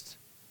lost,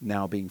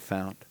 now being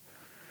found.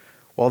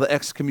 While the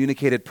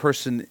excommunicated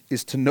person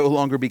is to no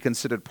longer be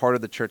considered part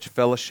of the church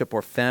fellowship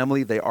or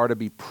family, they are to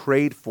be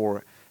prayed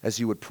for as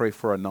you would pray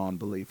for a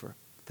non-believer,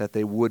 that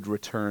they would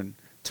return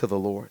to the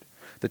Lord.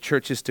 The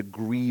church is to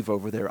grieve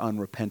over their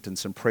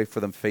unrepentance and pray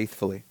for them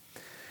faithfully.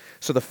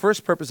 So the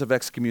first purpose of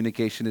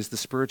excommunication is the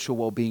spiritual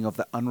well-being of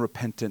the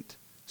unrepentant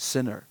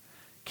sinner.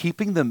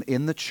 Keeping them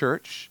in the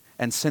church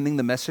and sending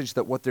the message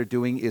that what they're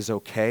doing is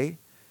okay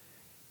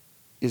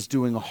is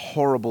doing a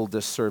horrible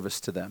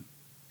disservice to them.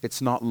 It's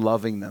not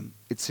loving them.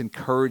 It's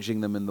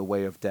encouraging them in the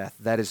way of death.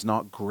 That is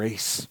not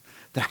grace.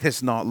 That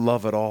is not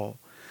love at all.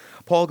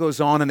 Paul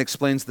goes on and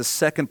explains the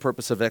second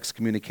purpose of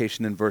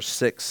excommunication in verse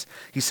 6.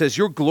 He says,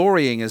 your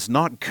glorying is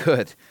not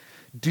good.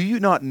 Do you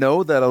not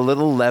know that a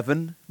little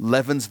leaven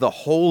leavens the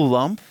whole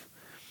lump?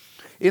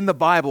 In the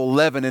Bible,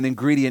 leaven, an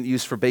ingredient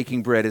used for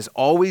baking bread, is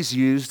always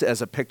used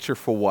as a picture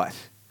for what?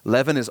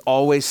 Leaven is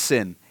always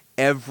sin.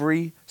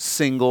 Every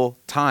single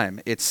time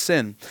it's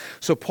sin.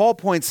 So Paul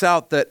points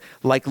out that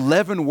like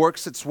leaven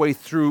works its way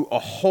through a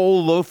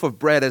whole loaf of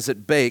bread as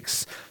it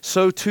bakes,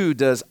 so too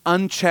does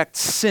unchecked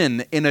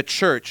sin in a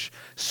church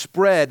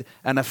spread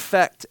and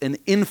affect and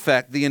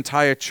infect the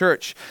entire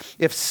church.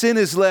 If sin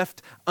is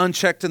left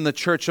unchecked in the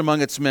church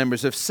among its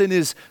members, if sin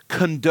is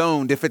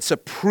condoned, if it's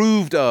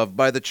approved of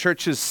by the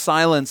church's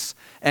silence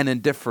and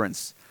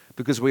indifference,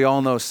 because we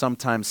all know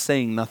sometimes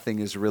saying nothing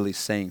is really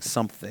saying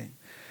something.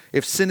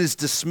 If sin is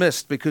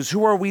dismissed, because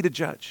who are we to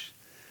judge?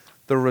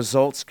 The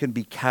results can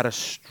be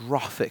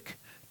catastrophic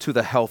to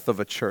the health of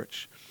a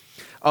church.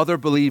 Other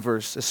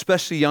believers,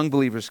 especially young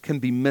believers, can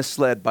be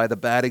misled by the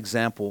bad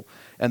example,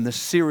 and the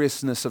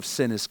seriousness of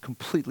sin is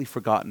completely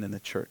forgotten in a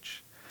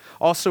church.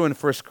 Also in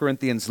 1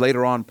 Corinthians,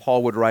 later on,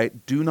 Paul would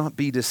write, do not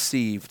be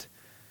deceived.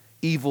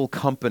 Evil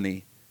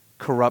company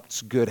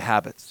corrupts good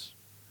habits.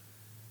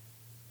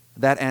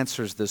 That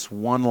answers this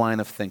one line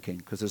of thinking,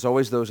 because there's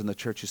always those in the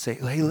church who say,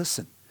 hey,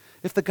 listen,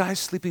 if the guy's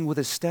sleeping with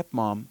his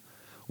stepmom,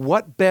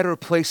 what better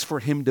place for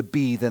him to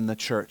be than the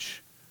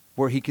church,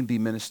 where he can be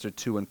ministered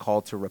to and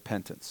called to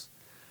repentance?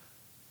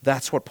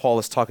 That's what Paul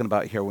is talking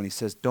about here when he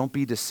says, don't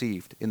be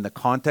deceived. In the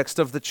context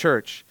of the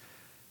church,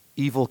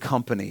 evil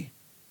company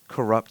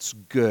corrupts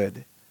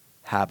good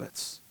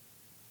habits.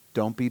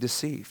 Don't be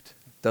deceived.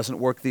 It doesn't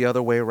work the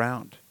other way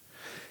around.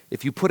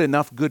 If you put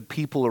enough good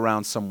people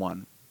around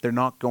someone, they're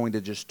not going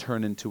to just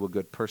turn into a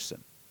good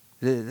person.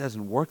 It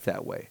doesn't work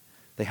that way.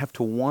 They have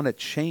to want to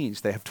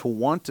change. They have to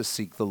want to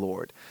seek the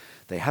Lord.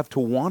 They have to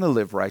want to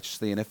live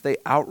righteously. And if they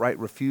outright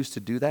refuse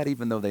to do that,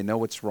 even though they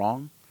know it's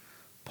wrong,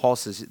 Paul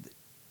says,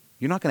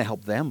 you're not going to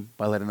help them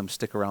by letting them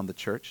stick around the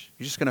church.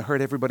 You're just going to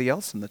hurt everybody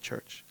else in the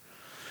church.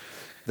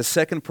 The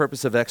second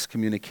purpose of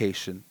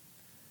excommunication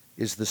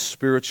is the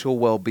spiritual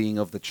well-being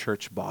of the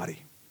church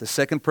body. The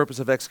second purpose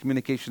of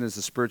excommunication is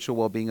the spiritual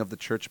well-being of the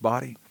church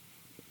body.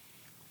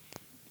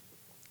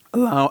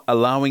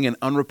 Allowing an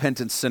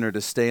unrepentant sinner to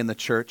stay in the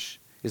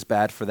church is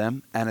bad for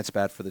them, and it's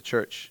bad for the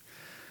church.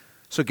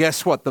 So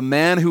guess what? The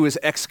man who was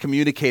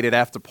excommunicated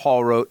after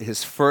Paul wrote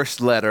his first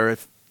letter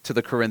to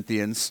the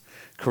Corinthians,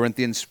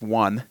 Corinthians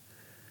 1,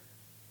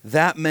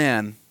 that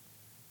man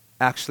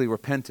actually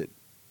repented.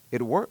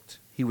 It worked.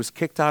 He was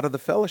kicked out of the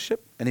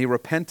fellowship, and he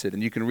repented.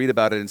 And you can read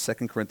about it in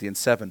 2 Corinthians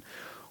 7.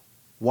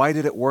 Why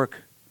did it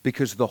work?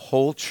 Because the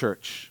whole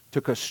church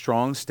took a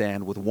strong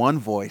stand with one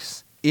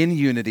voice in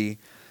unity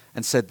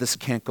and said, this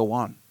can't go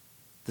on.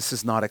 This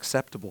is not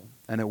acceptable.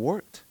 And it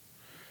worked.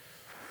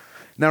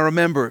 Now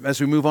remember, as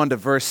we move on to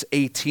verse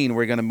 18,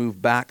 we're going to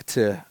move back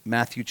to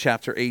Matthew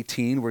chapter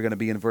 18. We're going to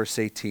be in verse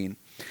 18.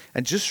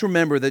 And just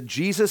remember that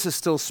Jesus is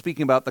still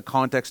speaking about the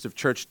context of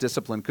church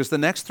discipline, because the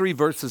next 3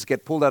 verses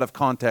get pulled out of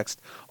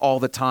context all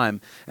the time.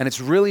 And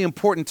it's really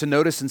important to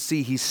notice and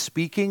see he's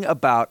speaking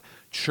about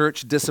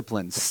church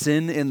discipline,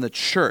 sin in the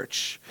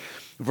church.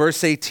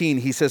 Verse 18,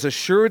 he says,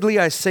 assuredly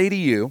I say to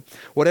you,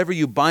 whatever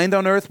you bind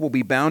on earth will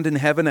be bound in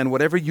heaven, and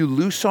whatever you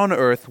loose on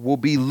earth will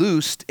be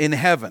loosed in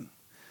heaven.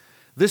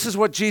 This is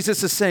what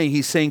Jesus is saying.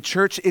 He's saying,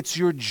 church, it's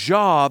your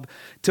job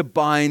to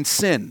bind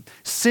sin.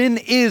 Sin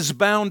is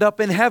bound up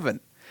in heaven.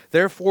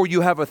 Therefore,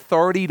 you have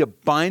authority to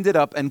bind it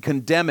up and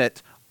condemn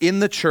it in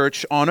the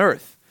church on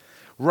earth.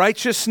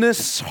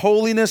 Righteousness,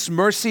 holiness,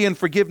 mercy, and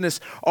forgiveness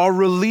are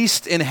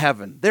released in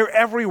heaven. They're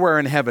everywhere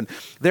in heaven.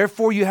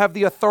 Therefore, you have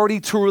the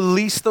authority to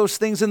release those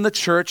things in the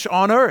church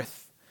on earth.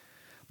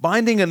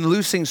 Binding and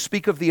loosing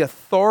speak of the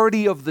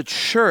authority of the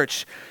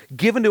church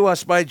given to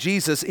us by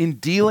Jesus in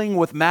dealing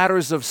with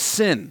matters of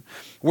sin,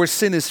 where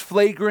sin is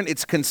flagrant,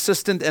 it's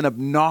consistent, and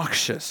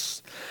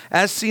obnoxious.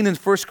 As seen in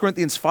 1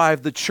 Corinthians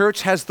 5, the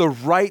church has the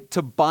right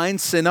to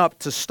bind sin up,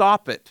 to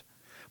stop it,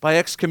 by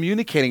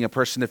excommunicating a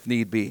person if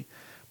need be.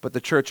 But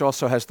the church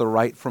also has the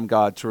right from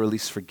God to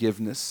release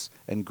forgiveness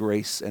and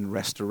grace and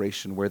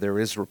restoration where there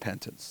is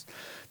repentance.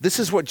 This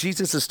is what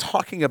Jesus is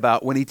talking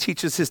about when he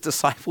teaches his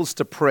disciples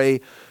to pray,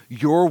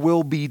 your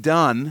will be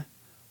done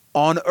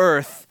on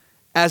earth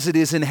as it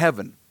is in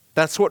heaven.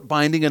 That's what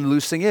binding and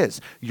loosing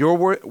is.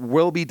 Your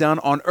will be done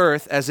on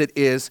earth as it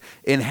is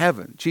in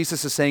heaven.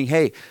 Jesus is saying,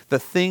 hey, the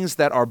things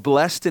that are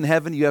blessed in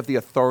heaven, you have the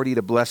authority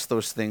to bless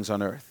those things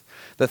on earth.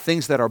 The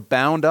things that are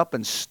bound up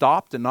and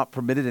stopped and not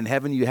permitted in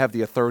heaven, you have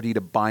the authority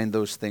to bind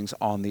those things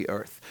on the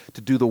earth,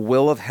 to do the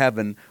will of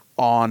heaven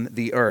on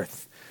the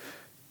earth.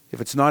 If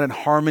it's not in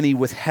harmony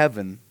with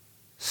heaven,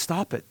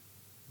 stop it.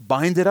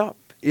 Bind it up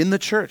in the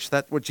church.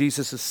 That's what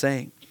Jesus is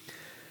saying.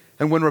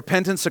 And when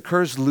repentance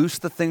occurs, loose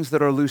the things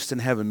that are loosed in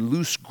heaven.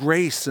 Loose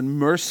grace and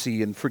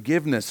mercy and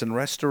forgiveness and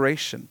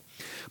restoration.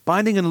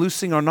 Binding and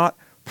loosing are not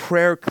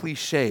prayer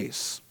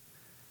cliches.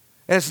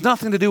 It has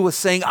nothing to do with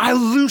saying, I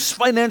loose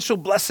financial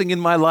blessing in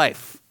my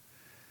life.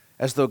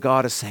 As though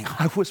God is saying,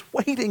 I was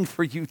waiting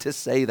for you to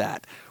say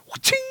that.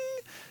 Wha-ching!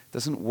 It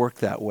doesn't work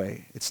that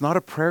way. It's not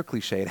a prayer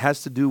cliche. It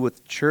has to do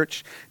with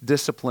church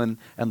discipline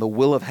and the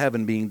will of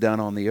heaven being done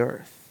on the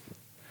earth.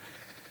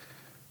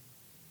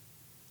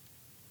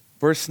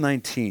 Verse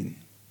 19.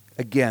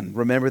 Again,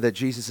 remember that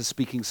Jesus is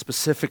speaking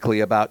specifically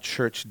about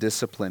church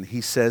discipline.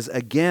 He says,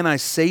 again, I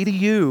say to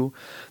you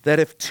that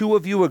if 2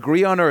 of you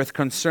agree on earth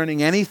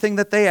concerning anything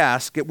that they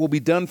ask, it will be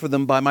done for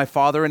them by my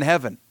Father in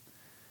heaven.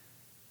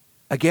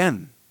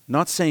 Again,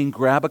 not saying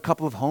grab a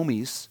couple of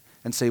homies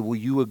and say, will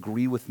you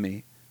agree with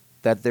me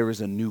that there is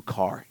a new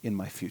car in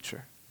my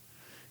future?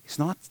 He's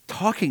not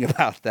talking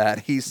about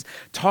that. He's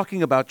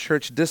talking about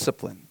church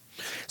discipline.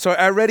 So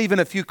I read even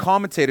a few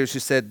commentators who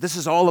said this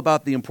is all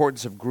about the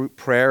importance of group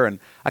prayer, and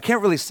I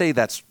can't really say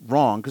that's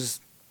wrong because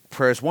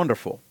prayer is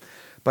wonderful.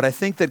 But I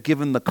think that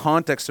given the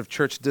context of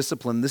church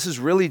discipline, this is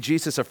really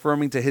Jesus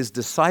affirming to his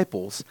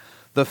disciples,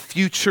 the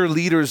future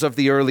leaders of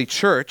the early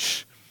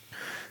church,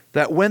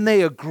 that when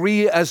they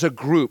agree as a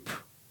group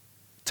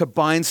to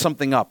bind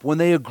something up, when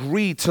they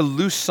agree to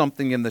loose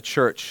something in the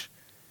church,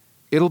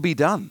 it'll be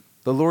done.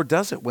 The Lord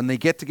does it. When they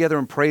get together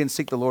and pray and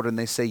seek the Lord and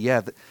they say,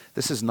 yeah,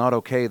 this is not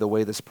okay the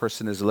way this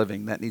person is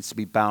living. That needs to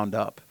be bound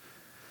up.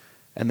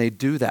 And they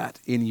do that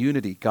in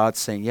unity. God's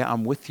saying, yeah,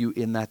 I'm with you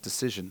in that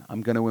decision.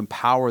 I'm going to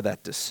empower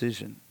that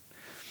decision.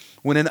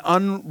 When an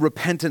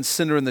unrepentant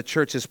sinner in the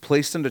church is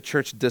placed under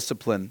church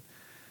discipline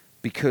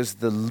because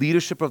the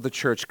leadership of the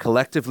church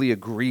collectively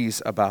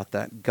agrees about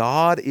that,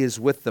 God is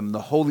with them.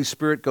 The Holy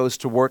Spirit goes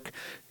to work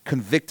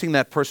convicting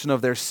that person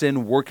of their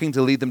sin, working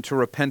to lead them to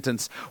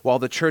repentance, while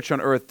the church on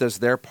earth does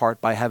their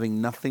part by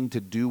having nothing to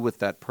do with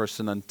that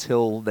person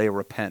until they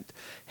repent.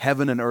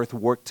 Heaven and earth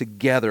work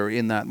together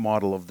in that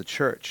model of the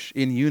church,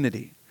 in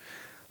unity.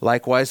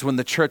 Likewise, when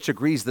the church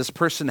agrees, this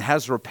person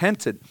has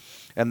repented,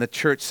 and the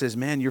church says,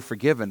 man, you're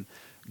forgiven,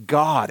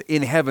 God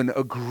in heaven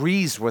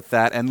agrees with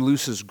that and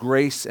looses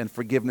grace and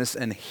forgiveness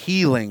and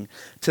healing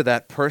to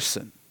that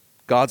person.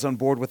 God's on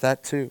board with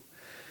that too.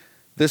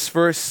 This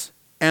verse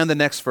and the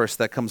next verse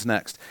that comes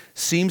next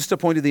seems to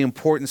point to the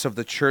importance of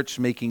the church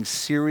making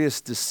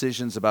serious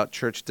decisions about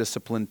church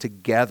discipline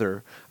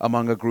together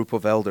among a group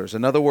of elders.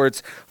 In other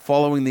words,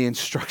 following the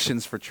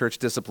instructions for church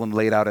discipline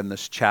laid out in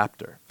this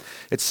chapter.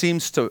 It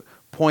seems to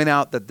point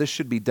out that this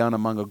should be done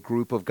among a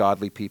group of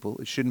godly people.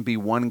 It shouldn't be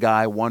one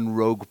guy, one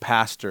rogue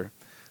pastor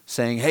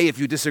saying, hey, if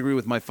you disagree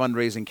with my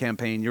fundraising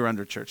campaign, you're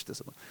under church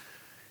discipline.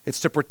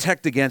 It's to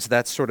protect against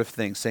that sort of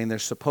thing, saying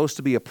there's supposed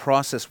to be a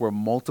process where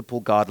multiple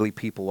godly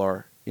people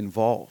are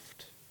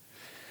involved.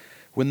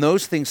 When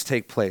those things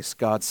take place,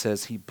 God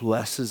says he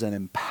blesses and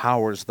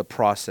empowers the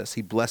process.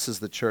 He blesses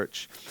the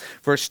church.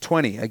 Verse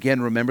 20,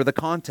 again, remember the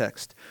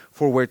context.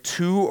 For where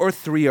 2 or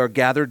 3 are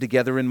gathered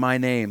together in my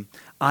name,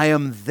 I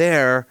am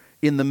there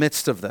in the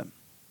midst of them.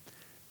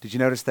 Did you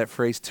notice that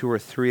phrase 2 or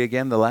 3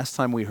 again? The last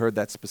time we heard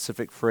that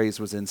specific phrase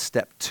was in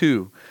step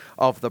 2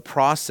 of the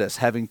process,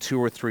 having 2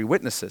 or 3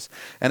 witnesses.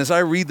 And as I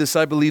read this,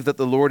 I believe that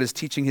the Lord is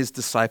teaching his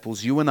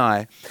disciples, you and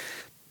I,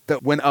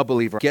 that when a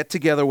believer get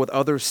together with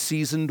other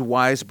seasoned,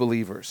 wise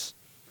believers,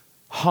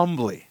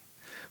 humbly,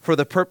 for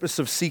the purpose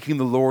of seeking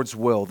the Lord's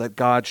will, that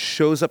God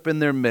shows up in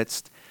their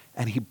midst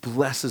and he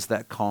blesses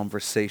that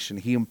conversation.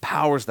 He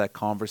empowers that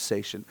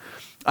conversation.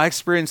 I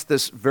experienced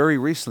this very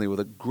recently with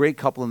a great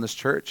couple in this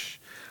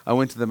church. I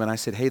went to them and I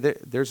said, hey,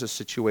 there's a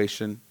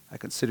situation. I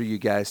consider you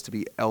guys to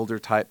be elder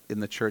type in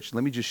the church.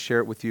 Let me just share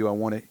it with you. I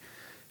want to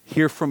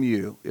hear from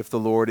you if the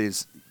Lord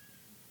is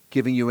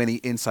giving you any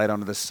insight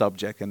onto this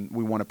subject, and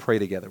we want to pray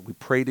together. We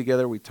prayed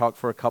together, we talked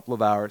for a couple of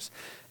hours,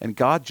 and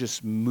God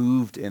just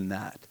moved in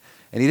that.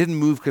 And he didn't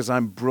move because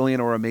I'm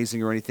brilliant or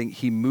amazing or anything.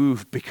 He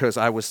moved because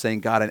I was saying,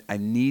 God, I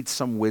need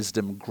some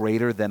wisdom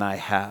greater than I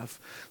have.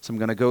 So I'm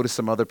going to go to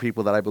some other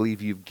people that I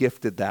believe you've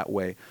gifted that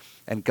way.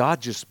 And God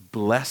just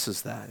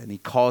blesses that, and he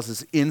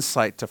causes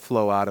insight to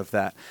flow out of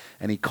that,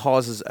 and he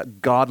causes a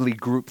godly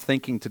group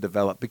thinking to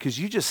develop, because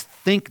you just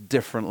think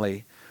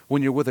differently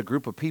when you're with a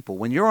group of people.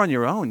 When you're on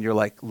your own, you're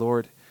like,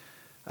 Lord,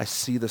 I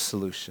see the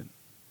solution,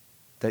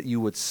 that you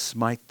would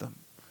smite them,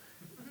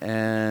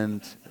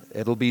 and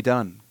it'll be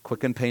done,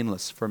 quick and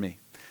painless for me.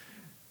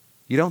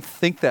 You don't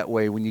think that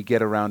way when you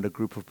get around a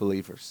group of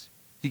believers.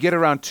 You get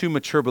around 2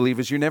 mature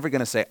believers, you're never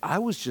going to say, I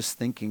was just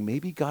thinking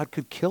maybe God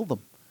could kill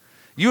them.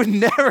 You would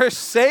never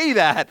say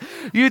that.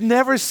 You'd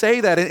never say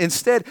that. And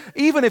instead,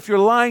 even if you're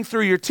lying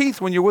through your teeth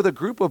when you're with a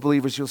group of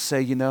believers, you'll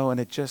say, and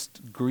it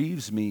just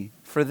grieves me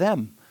for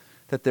them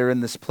that they're in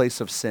this place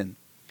of sin.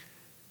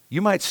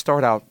 You might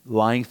start out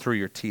lying through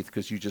your teeth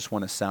because you just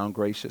want to sound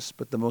gracious,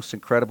 but the most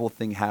incredible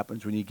thing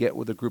happens when you get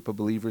with a group of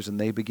believers and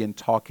they begin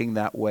talking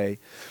that way,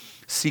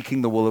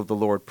 seeking the will of the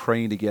Lord,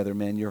 praying together.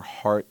 Man, your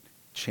heart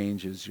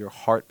changes. Your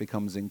heart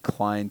becomes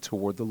inclined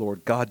toward the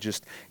Lord. God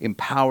just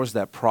empowers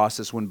that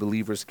process when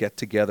believers get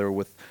together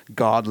with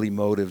godly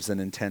motives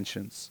and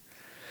intentions.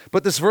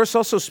 But this verse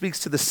also speaks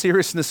to the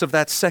seriousness of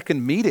that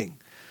second meeting.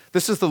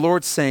 This is the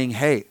Lord saying,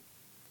 hey,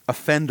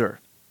 offender.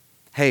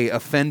 Hey,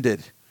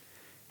 offended.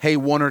 Hey,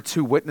 1 or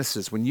 2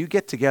 witnesses. When you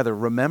get together,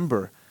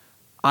 remember,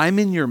 I'm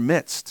in your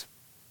midst.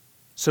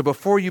 So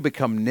before you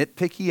become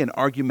nitpicky and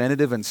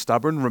argumentative and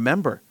stubborn,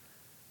 remember,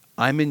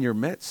 I'm in your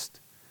midst.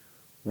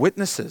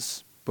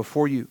 Witnesses,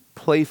 before you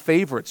play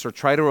favorites or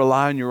try to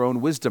rely on your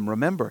own wisdom,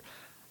 remember,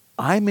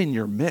 I'm in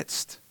your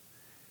midst.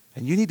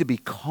 And you need to be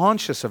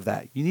conscious of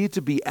that. You need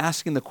to be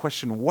asking the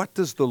question, what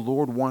does the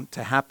Lord want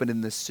to happen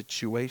in this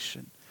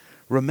situation?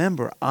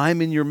 Remember,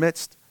 I'm in your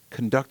midst.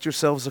 Conduct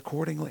yourselves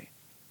accordingly.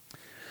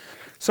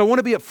 So I want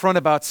to be upfront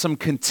about some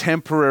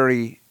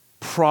contemporary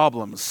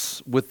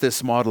problems with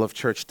this model of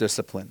church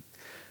discipline,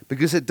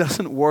 because it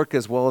doesn't work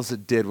as well as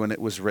it did when it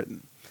was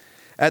written.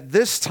 At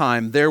this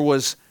time, there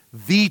was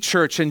the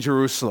church in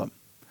Jerusalem.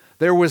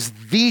 There was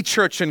the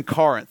church in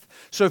Corinth.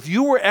 So if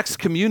you were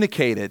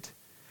excommunicated,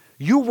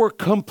 you were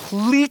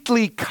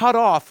completely cut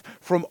off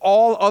from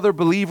all other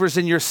believers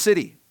in your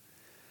city.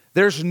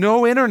 There's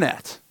no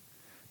internet.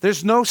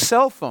 There's no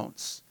cell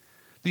phones.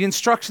 The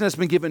instruction has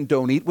been given,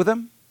 don't eat with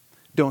them,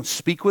 don't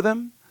speak with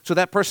them. So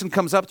that person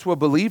comes up to a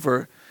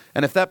believer,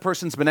 and if that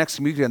person's been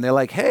excommunicated and they're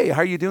like, hey,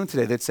 how are you doing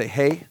today? They'd say,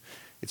 hey,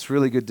 it's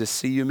really good to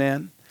see you,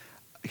 man.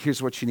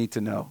 Here's what you need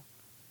to know.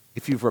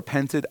 If you've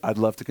repented, I'd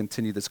love to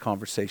continue this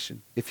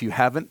conversation. If you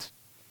haven't,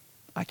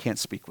 I can't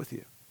speak with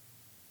you.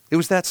 It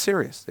was that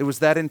serious. It was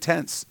that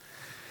intense.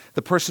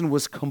 The person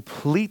was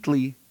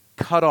completely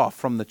cut off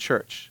from the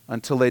church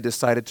until they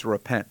decided to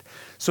repent.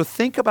 So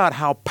think about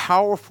how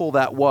powerful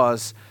that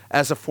was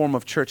as a form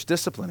of church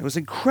discipline. It was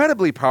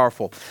incredibly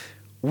powerful.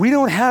 We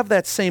don't have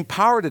that same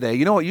power today.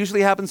 You know what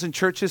usually happens in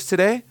churches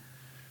today?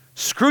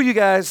 Screw you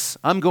guys,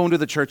 I'm going to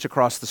the church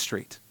across the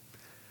street.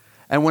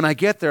 And when I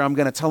get there, I'm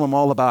going to tell them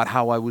all about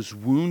how I was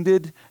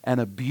wounded and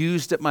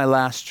abused at my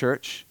last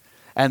church.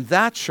 And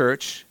that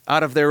church,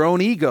 out of their own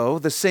ego,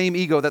 the same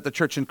ego that the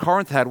church in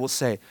Corinth had, will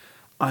say,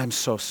 I'm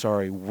so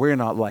sorry, we're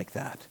not like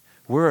that.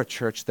 We're a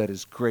church that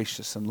is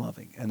gracious and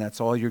loving, and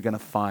that's all you're going to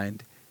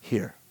find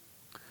here.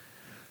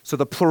 So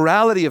the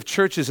plurality of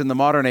churches in the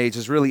modern age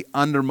has really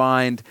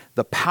undermined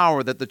the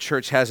power that the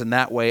church has in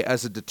that way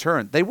as a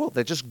deterrent.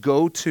 They just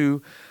go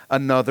to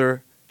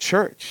another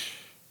church.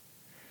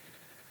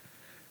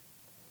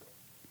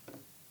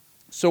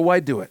 So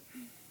why do it?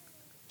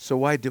 So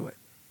why do it?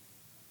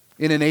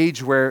 In an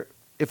age where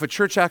if a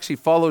church actually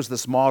follows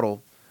this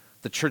model,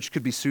 the church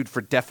could be sued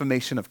for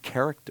defamation of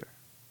character.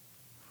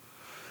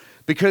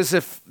 Because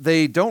if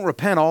they don't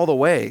repent all the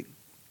way,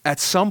 at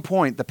some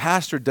point the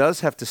pastor does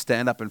have to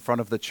stand up in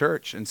front of the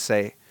church and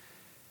say,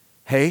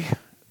 hey,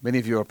 many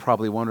of you are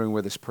probably wondering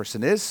where this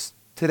person is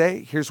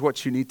today. Here's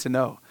what you need to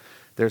know.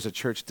 There's a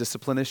church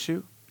discipline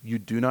issue. You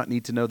do not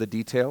need to know the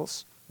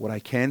details. What I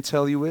can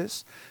tell you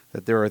is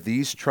that there are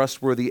these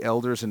trustworthy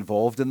elders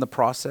involved in the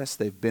process.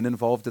 They've been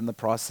involved in the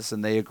process,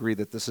 and they agree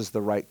that this is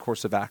the right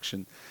course of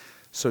action.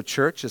 So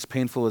church, as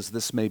painful as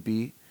this may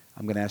be,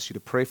 I'm going to ask you to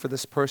pray for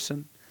this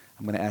person.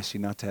 I'm going to ask you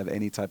not to have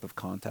any type of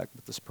contact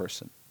with this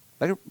person.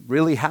 That could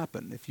really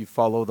happen if you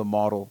follow the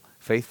model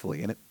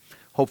faithfully. And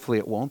hopefully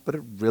it won't, but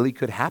it really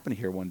could happen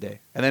here one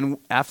day. And then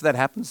after that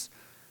happens,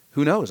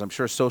 who knows? I'm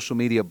sure social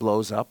media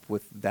blows up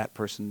with that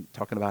person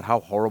talking about how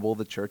horrible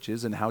the church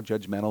is and how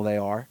judgmental they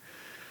are,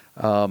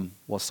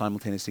 while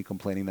simultaneously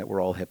complaining that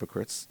we're all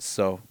hypocrites.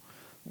 So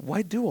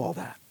why do all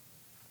that?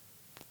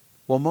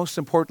 Well, most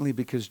importantly,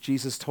 because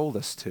Jesus told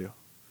us to.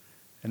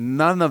 And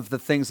none of the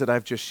things that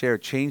I've just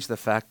shared change the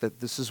fact that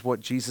this is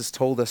what Jesus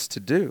told us to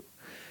do.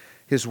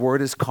 His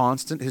word is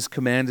constant. His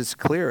command is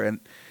clear. And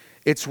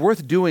it's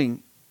worth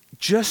doing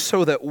just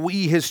so that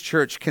we, his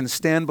church, can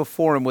stand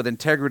before him with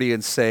integrity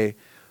and say,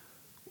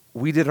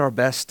 we did our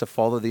best to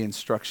follow the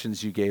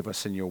instructions you gave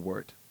us in your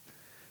word.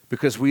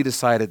 Because we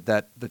decided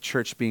that the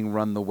church being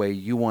run the way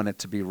you want it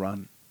to be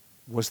run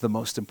was the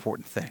most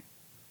important thing.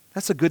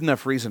 That's a good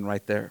enough reason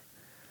right there.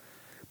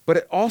 But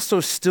it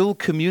also still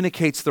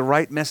communicates the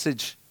right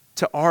message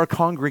to our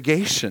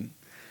congregation,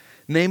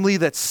 namely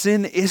that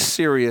sin is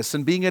serious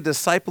and being a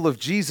disciple of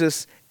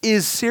Jesus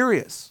is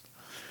serious.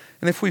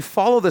 And if we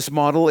follow this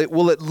model, it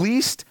will at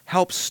least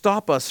help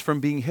stop us from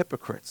being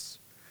hypocrites.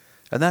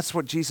 And that's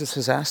what Jesus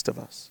has asked of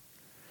us.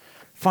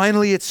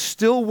 Finally, it's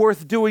still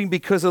worth doing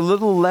because a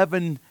little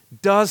leaven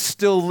does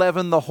still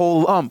leaven the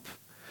whole lump.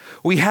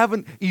 We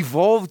haven't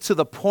evolved to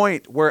the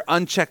point where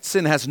unchecked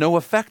sin has no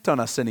effect on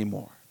us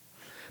anymore.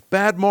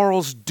 Bad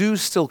morals do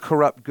still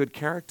corrupt good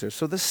character,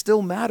 so this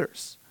still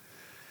matters.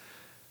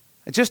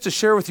 And just to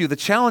share with you, the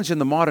challenge in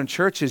the modern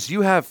church is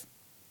you have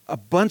a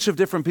bunch of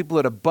different people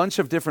at a bunch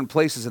of different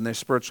places in their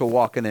spiritual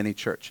walk in any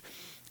church.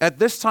 At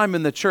this time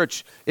in the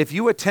church, if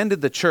you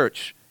attended the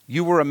church,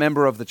 you were a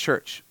member of the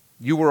church.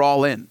 You were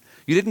all in.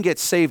 You didn't get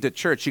saved at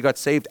church. You got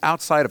saved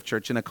outside of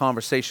church in a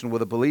conversation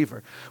with a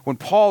believer. When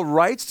Paul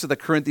writes to the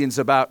Corinthians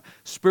about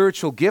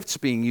spiritual gifts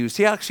being used,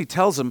 he actually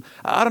tells them,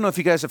 I don't know if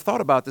you guys have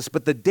thought about this,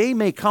 but the day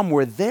may come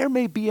where there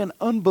may be an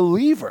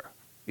unbeliever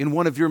in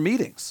one of your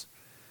meetings.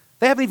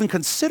 They haven't even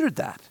considered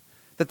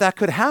that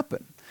could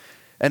happen.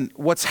 And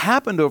what's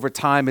happened over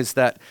time is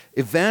that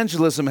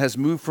evangelism has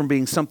moved from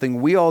being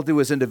something we all do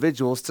as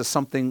individuals to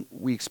something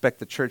we expect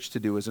the church to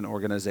do as an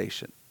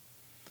organization.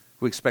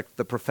 We expect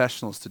the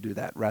professionals to do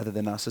that rather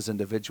than us as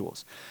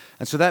individuals.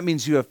 And so that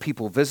means you have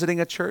people visiting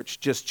a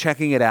church, just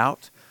checking it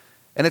out.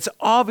 And it's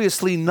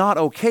obviously not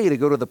okay to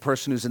go to the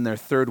person who's in their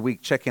third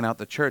week checking out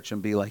the church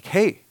and be like,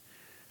 hey,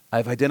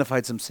 I've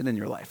identified some sin in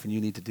your life and you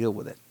need to deal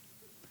with it.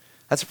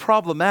 That's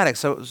problematic.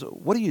 So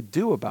what do you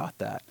do about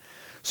that?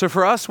 So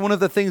for us, one of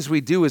the things we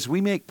do is we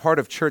make part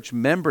of church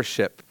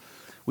membership.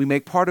 We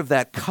make part of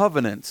that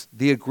covenant,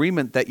 the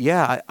agreement that,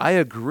 yeah, I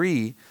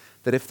agree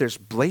that if there's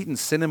blatant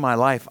sin in my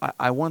life,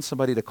 I want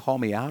somebody to call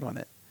me out on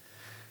it.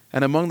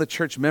 And among the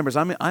church members,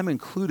 I'm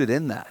included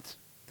in that.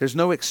 There's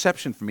no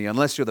exception for me.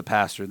 Unless you're the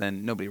pastor,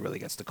 then nobody really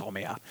gets to call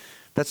me out.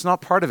 That's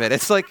not part of it.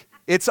 It's like,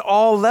 it's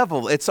all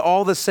level. It's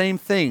all the same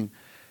thing.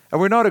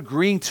 And we're not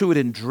agreeing to it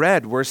in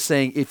dread. We're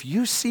saying, if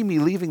you see me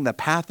leaving the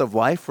path of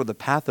life or the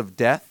path of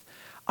death,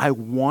 I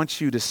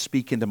want you to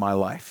speak into my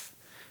life.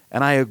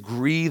 And I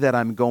agree that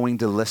I'm going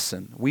to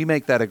listen. We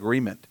make that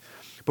agreement.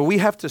 But we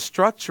have to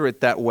structure it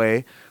that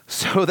way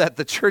so that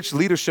the church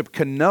leadership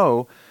can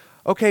know,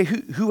 okay,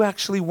 who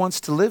actually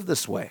wants to live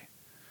this way?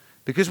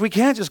 Because we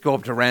can't just go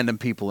up to random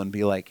people and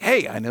be like,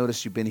 hey, I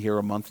noticed you've been here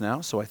a month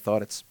now, so I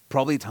thought it's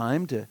probably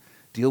time to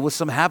deal with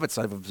some habits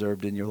I've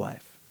observed in your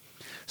life.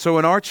 So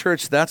in our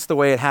church, that's the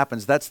way it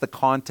happens. That's the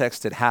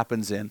context it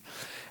happens in.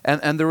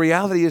 And the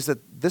reality is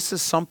that this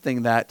is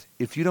something that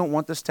if you don't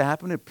want this to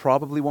happen, it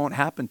probably won't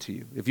happen to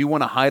you. If you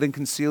want to hide and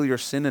conceal your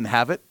sin and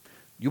have it,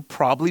 you'll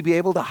probably be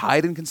able to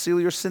hide and conceal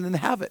your sin and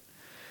have it.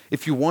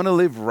 If you want to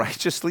live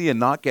righteously and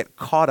not get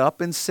caught up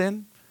in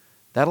sin,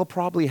 that'll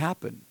probably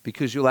happen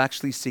because you'll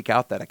actually seek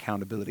out that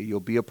accountability.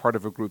 You'll be a part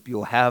of a group.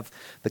 You'll have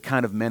the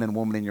kind of men and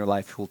women in your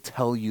life who will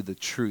tell you the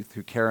truth,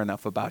 who care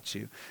enough about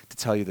you to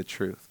tell you the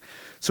truth.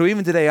 So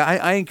even today,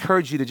 I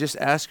encourage you to just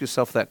ask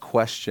yourself that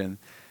question.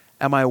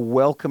 Am I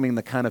welcoming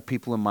the kind of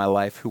people in my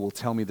life who will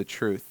tell me the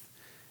truth?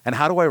 And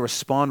how do I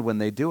respond when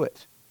they do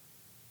it?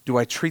 Do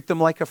I treat them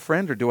like a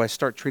friend or do I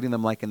start treating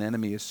them like an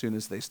enemy as soon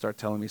as they start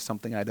telling me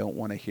something I don't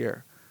want to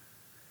hear?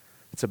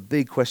 It's a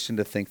big question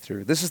to think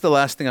through. This is the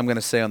last thing I'm going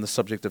to say on the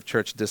subject of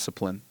church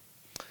discipline.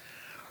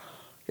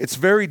 It's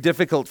very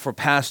difficult for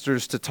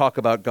pastors to talk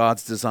about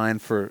God's design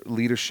for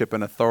leadership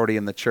and authority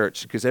in the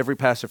church, because every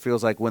pastor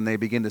feels like when they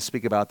begin to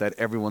speak about that,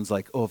 everyone's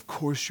like, oh, of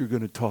course you're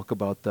going to talk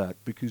about that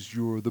because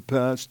you're the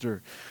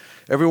pastor.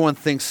 Everyone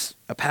thinks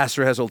a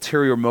pastor has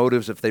ulterior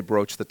motives if they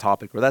broach the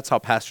topic, or that's how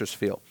pastors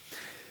feel.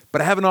 But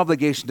I have an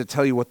obligation to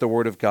tell you what the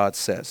Word of God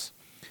says.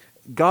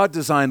 God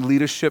designed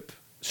leadership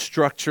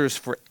structures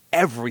for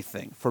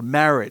everything, for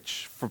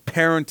marriage, for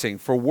parenting,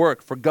 for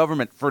work, for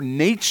government, for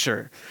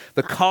nature,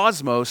 the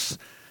cosmos,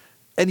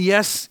 and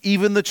yes,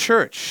 even the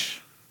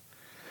church.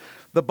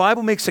 The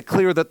Bible makes it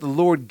clear that the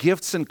Lord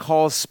gifts and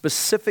calls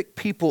specific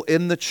people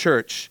in the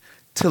church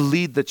to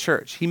lead the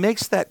church. He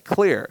makes that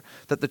clear,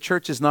 that the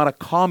church is not a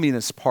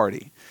communist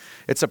party.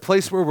 It's a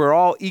place where we're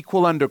all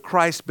equal under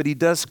Christ, but he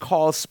does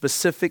call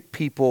specific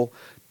people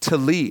to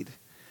lead.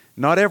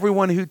 Not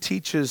everyone who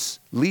teaches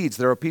leads.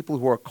 There are people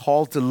who are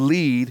called to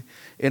lead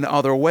in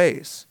other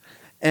ways.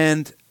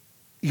 And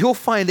you'll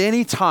find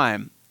any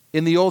time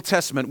in the Old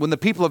Testament when the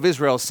people of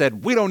Israel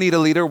said, we don't need a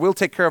leader, we'll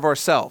take care of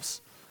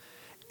ourselves.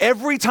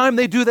 Every time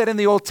they do that in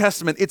the Old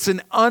Testament, it's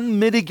an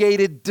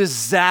unmitigated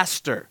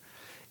disaster.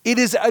 It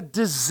is a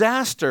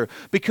disaster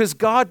because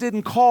God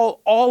didn't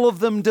call all of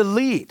them to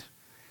lead.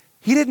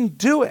 He didn't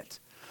do it.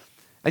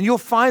 And you'll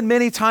find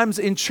many times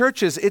in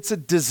churches, it's a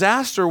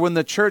disaster when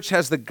the church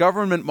has the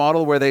government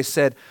model where they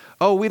said,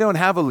 oh, we don't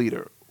have a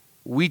leader.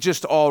 We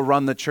just all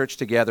run the church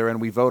together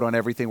and we vote on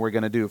everything we're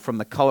going to do, from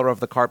the color of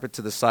the carpet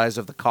to the size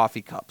of the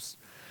coffee cups.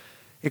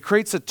 It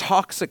creates a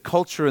toxic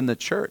culture in the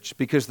church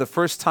because the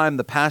first time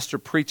the pastor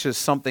preaches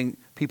something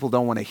people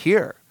don't want to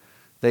hear,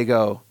 they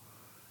go,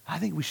 I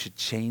think we should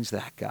change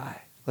that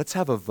guy. Let's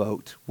have a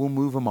vote. We'll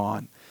move him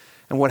on.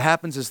 And what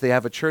happens is they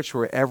have a church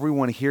where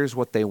everyone hears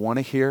what they want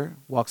to hear,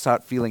 walks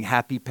out feeling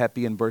happy,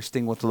 peppy, and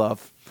bursting with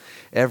love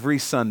every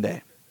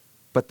Sunday,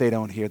 but they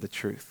don't hear the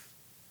truth.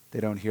 They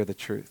don't hear the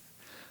truth.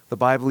 The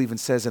Bible even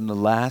says in the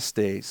last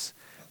days,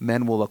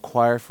 men will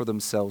acquire for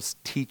themselves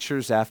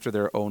teachers after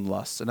their own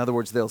lusts. In other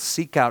words, they'll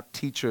seek out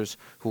teachers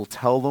who will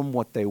tell them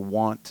what they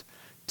want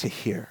to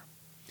hear.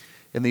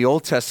 In the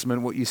Old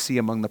Testament, what you see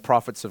among the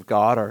prophets of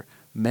God are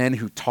men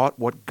who taught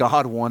what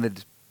God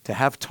wanted to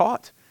have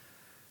taught.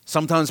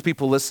 Sometimes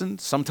people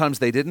listened, sometimes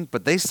they didn't,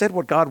 but they said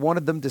what God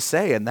wanted them to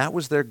say, and that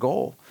was their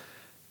goal.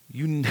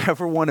 You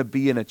never want to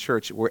be in a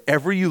church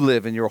wherever you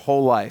live in your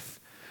whole life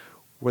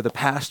where the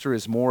pastor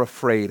is more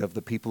afraid of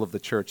the people of the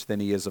church than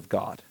he is of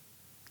God.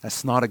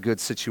 That's not a good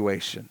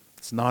situation.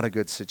 It's not a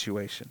good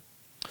situation.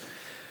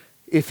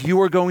 If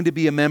you are going to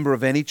be a member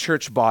of any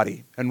church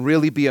body and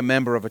really be a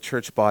member of a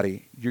church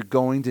body, you're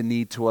going to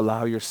need to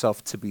allow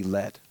yourself to be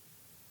led.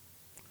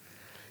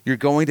 You're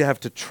going to have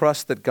to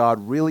trust that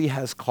God really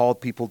has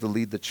called people to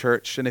lead the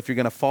church. And if you're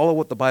going to follow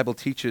what the Bible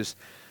teaches,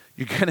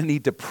 you're going to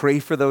need to pray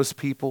for those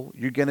people.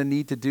 You're going to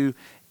need to do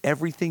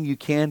everything you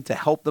can to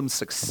help them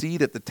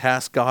succeed at the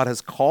task God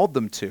has called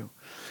them to.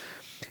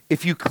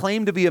 If you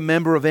claim to be a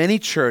member of any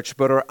church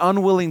but are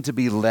unwilling to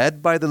be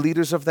led by the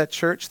leaders of that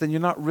church, then you're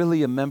not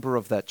really a member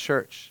of that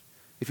church.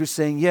 If you're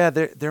saying, yeah,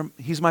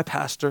 he's my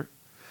pastor.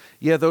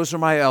 Yeah, those are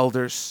my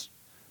elders.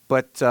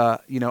 But, I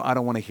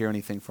don't want to hear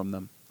anything from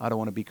them. I don't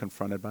want to be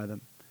confronted by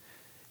them.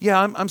 Yeah,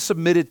 I'm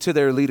submitted to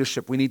their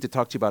leadership. We need to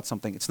talk to you about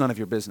something. It's none of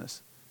your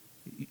business.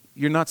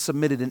 You're not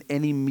submitted in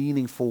any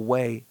meaningful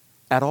way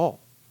at all.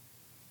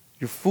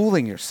 You're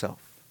fooling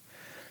yourself.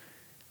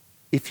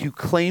 If you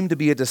claim to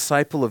be a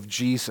disciple of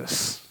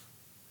Jesus,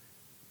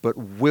 but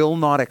will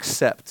not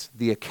accept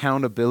the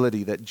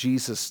accountability that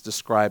Jesus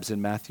describes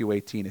in Matthew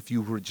 18, if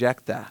you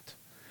reject that,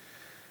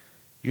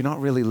 you're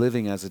not really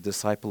living as a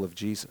disciple of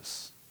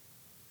Jesus.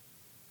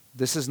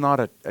 This is not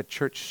a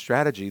church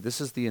strategy. This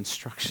is the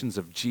instructions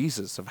of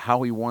Jesus, of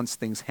how he wants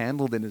things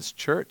handled in his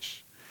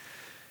church.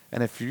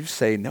 And if you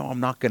say, no, I'm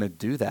not going to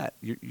do that,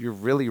 you're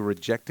really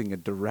rejecting a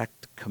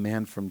direct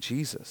command from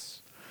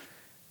Jesus.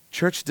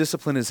 Church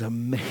discipline is a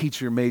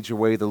major, major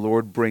way the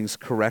Lord brings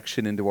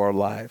correction into our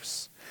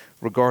lives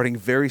regarding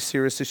very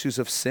serious issues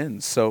of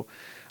sin. So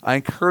I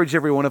encourage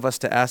every one of us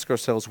to ask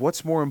ourselves,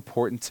 what's more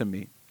important to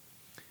me?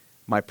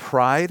 My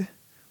pride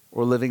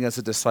or living as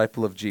a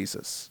disciple of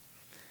Jesus?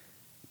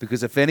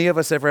 Because if any of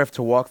us ever have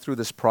to walk through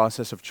this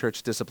process of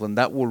church discipline,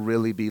 that will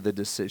really be the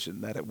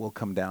decision that it will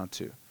come down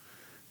to.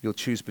 You'll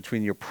choose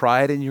between your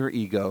pride and your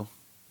ego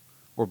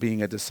or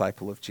being a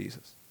disciple of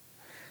Jesus.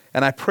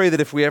 And I pray that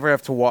if we ever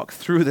have to walk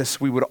through this,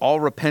 we would all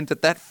repent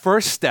at that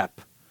first step.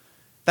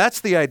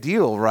 That's the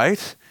ideal,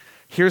 right?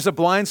 Here's a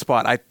blind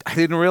spot. I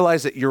didn't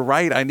realize that. You're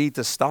right. I need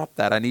to stop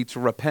that. I need to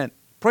repent.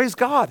 Praise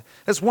God.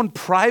 That's one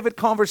private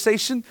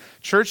conversation.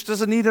 Church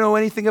doesn't need to know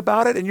anything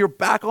about it, and you're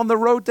back on the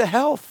road to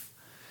health.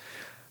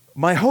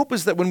 My hope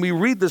is that when we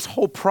read this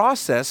whole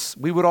process,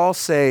 we would all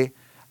say,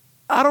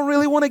 I don't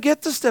really want to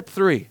get to step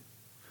 3.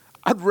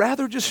 I'd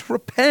rather just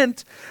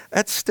repent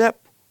at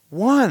step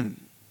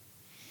 1.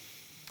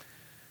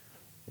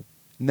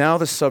 Now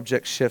the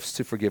subject shifts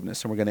to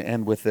forgiveness, and we're going to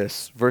end with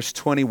this. Verse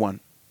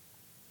 21.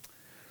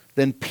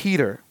 Then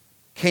Peter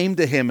came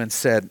to him and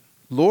said,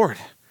 Lord,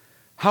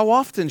 how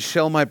often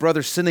shall my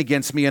brother sin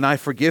against me and I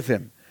forgive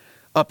him?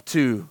 Up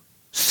to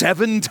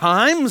 7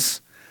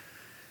 times?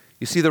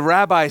 You see, the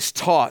rabbis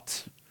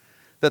taught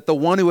that the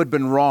one who had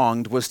been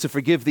wronged was to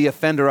forgive the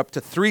offender up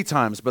to 3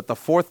 times, but the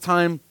 4th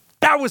time,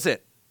 that was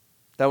it.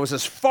 That was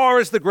as far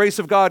as the grace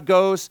of God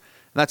goes,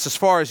 and that's as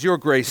far as your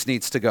grace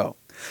needs to go.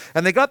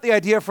 And they got the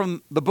idea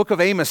from the book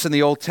of Amos in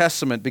the Old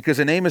Testament, because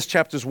in Amos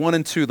chapters 1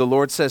 and 2, the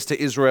Lord says to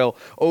Israel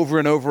over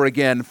and over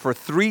again, for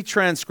 3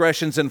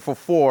 transgressions and for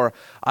 4,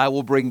 I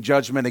will bring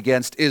judgment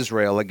against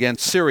Israel,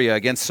 against Syria,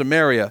 against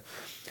Samaria.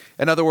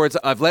 In other words,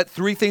 I've let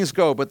 3 things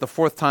go, but the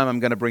 4th time I'm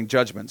going to bring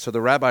judgment. So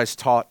the rabbis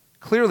taught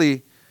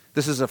clearly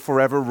this is a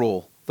forever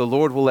rule. The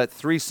Lord will let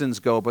 3 sins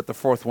go, but the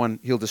 4th one,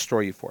 he'll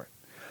destroy you for it.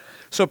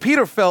 So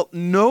Peter felt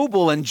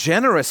noble and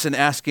generous in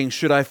asking,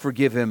 should I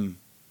forgive him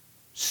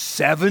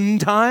 7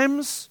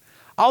 times?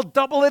 I'll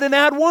double it and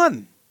add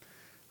 1.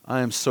 I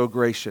am so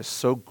gracious,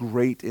 so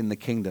great in the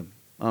kingdom.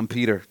 I'm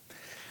Peter.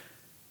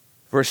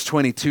 Verse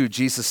 22,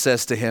 Jesus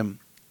says to him,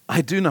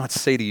 I do not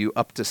say to you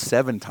up to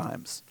 7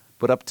 times,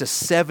 but up to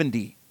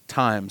 70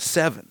 times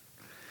 7.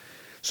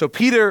 So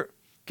Peter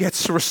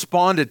gets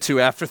responded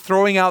to after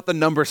throwing out the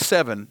number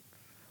 7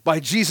 by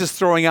Jesus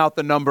throwing out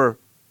the number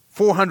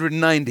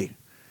 490,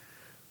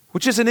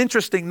 which is an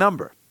interesting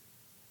number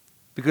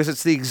because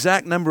it's the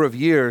exact number of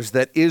years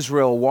that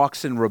Israel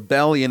walks in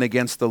rebellion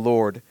against the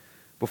Lord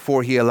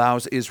before he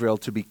allows Israel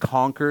to be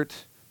conquered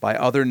by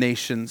other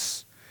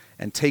nations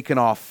and taken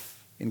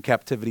off in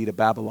captivity to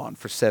Babylon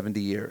for 70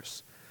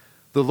 years.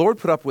 The Lord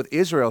put up with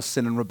Israel's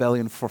sin and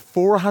rebellion for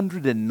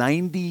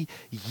 490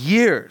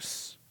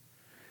 years.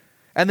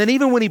 And then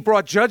even when he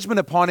brought judgment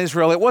upon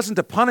Israel, it wasn't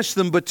to punish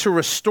them, but to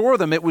restore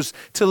them. It was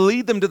to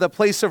lead them to the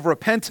place of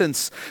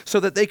repentance so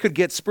that they could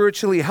get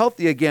spiritually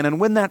healthy again. And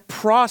when that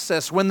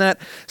process, when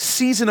that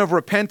season of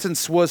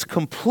repentance was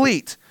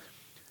complete,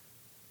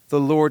 the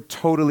Lord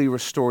totally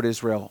restored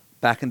Israel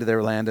back into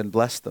their land and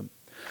blessed them.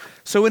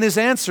 So in his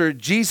answer,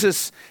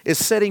 Jesus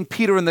is setting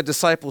Peter and the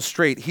disciples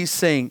straight. He's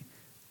saying,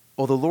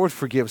 well, the Lord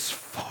forgives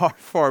far,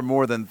 far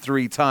more than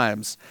 3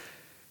 times.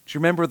 Do you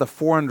remember the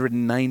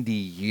 490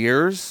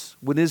 years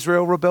when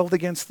Israel rebelled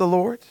against the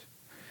Lord?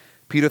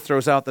 Peter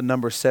throws out the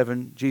number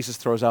 7. Jesus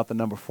throws out the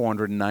number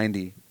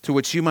 490, to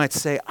which you might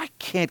say, I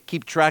can't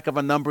keep track of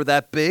a number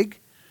that big.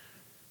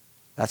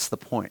 That's the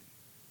point.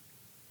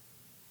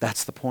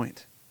 That's the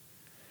point.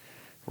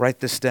 Write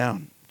this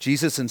down.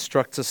 Jesus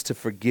instructs us to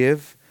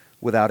forgive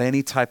without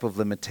any type of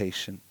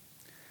limitation.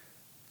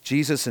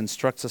 Jesus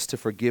instructs us to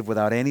forgive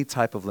without any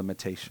type of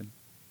limitation.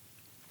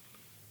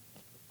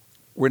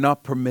 We're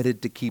not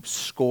permitted to keep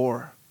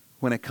score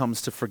when it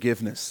comes to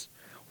forgiveness.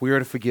 We are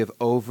to forgive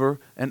over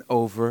and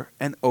over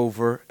and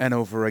over and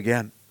over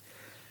again.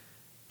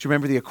 Do you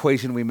remember the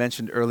equation we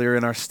mentioned earlier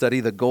in our study?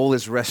 The goal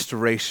is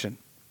restoration.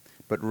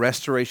 But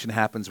restoration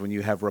happens when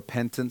you have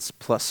repentance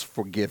plus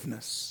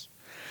forgiveness.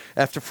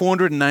 After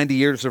 490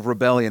 years of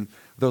rebellion,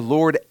 the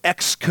Lord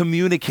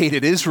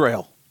excommunicated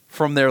Israel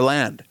from their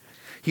land.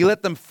 He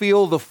let them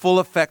feel the full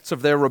effects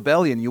of their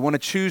rebellion. You want to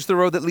choose the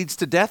road that leads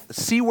to death?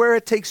 See where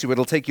it takes you.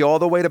 It'll take you all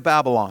the way to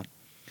Babylon.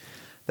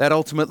 That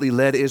ultimately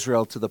led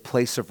Israel to the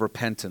place of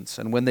repentance.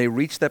 And when they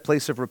reached that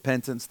place of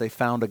repentance, they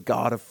found a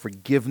God of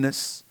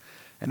forgiveness,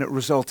 and it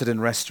resulted in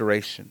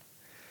restoration.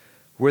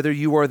 Whether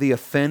you are the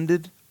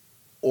offended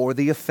or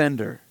the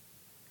offender,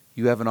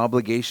 you have an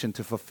obligation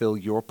to fulfill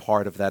your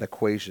part of that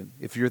equation.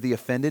 If you're the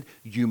offended,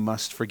 you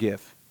must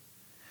forgive.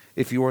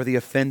 If you are the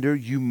offender,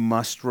 you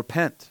must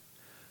repent.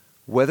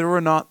 Whether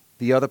or not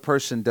the other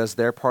person does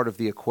their part of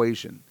the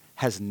equation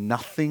has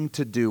nothing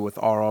to do with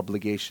our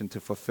obligation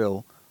to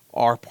fulfill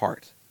our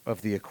part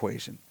of the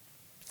equation.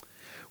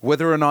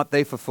 Whether or not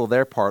they fulfill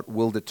their part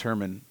will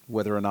determine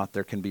whether or not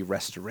there can be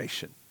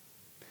restoration.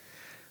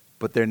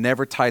 But they're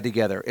never tied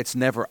together. It's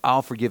never,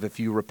 I'll forgive if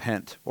you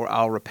repent, or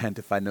I'll repent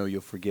if I know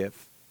you'll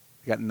forgive.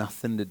 They got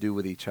nothing to do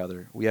with each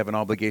other. We have an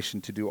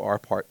obligation to do our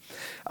part.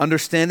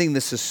 Understanding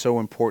this is so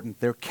important.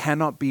 There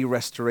cannot be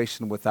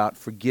restoration without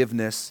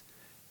forgiveness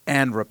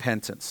and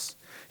repentance.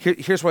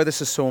 Here's why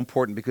this is so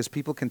important, because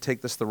people can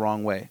take this the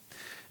wrong way.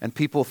 And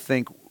people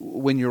think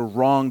when you're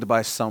wronged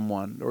by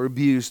someone or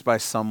abused by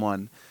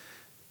someone,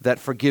 that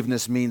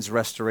forgiveness means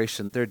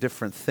restoration. They're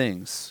different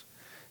things.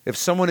 If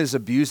someone is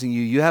abusing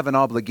you, you have an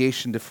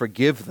obligation to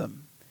forgive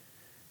them.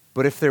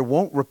 But if they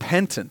won't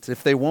repentant,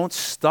 if they won't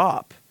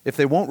stop, if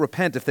they won't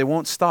repent, if they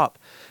won't stop,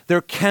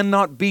 there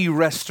cannot be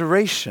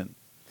restoration.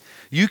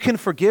 You can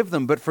forgive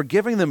them, but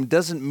forgiving them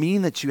doesn't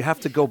mean that you have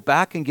to go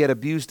back and get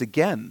abused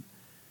again.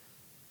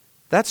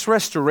 That's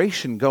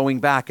restoration, going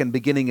back and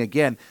beginning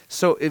again.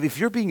 So if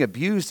you're being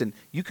abused and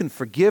you can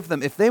forgive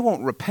them, if they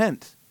won't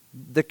repent,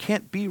 there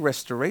can't be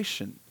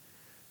restoration.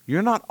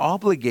 You're not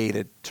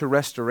obligated to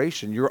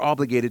restoration. You're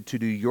obligated to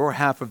do your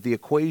half of the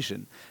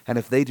equation. And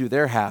if they do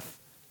their half,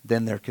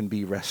 then there can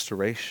be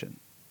restoration.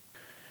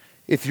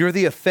 If you're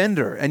the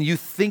offender and you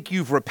think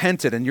you've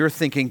repented and you're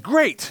thinking,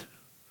 great,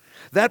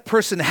 that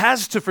person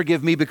has to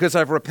forgive me because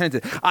I've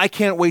repented. I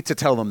can't wait to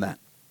tell them that.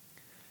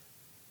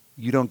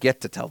 You don't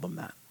get to tell them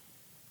that.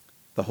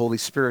 The Holy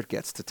Spirit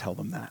gets to tell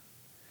them that.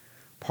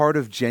 Part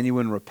of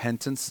genuine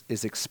repentance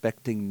is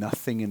expecting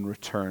nothing in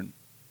return.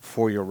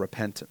 for your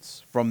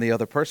repentance from the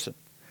other person.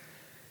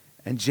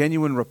 And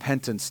genuine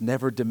repentance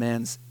never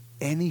demands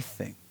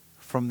anything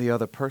from the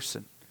other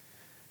person.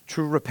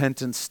 True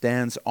repentance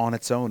stands on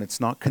its own. It's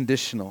not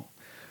conditional.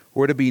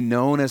 We're to be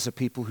known as a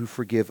people who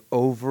forgive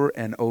over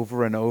and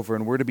over and over,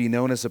 and we're to be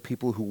known as a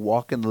people who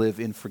walk and live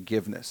in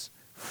forgiveness,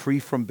 free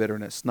from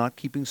bitterness, not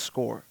keeping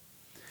score.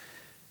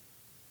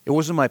 It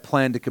wasn't my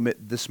plan to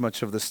commit this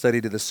much of the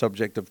study to the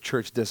subject of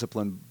church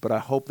discipline, but I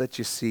hope that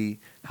you see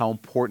how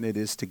important it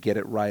is to get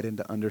it right and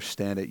to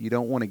understand it. You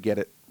don't want to get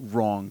it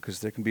wrong because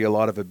there can be a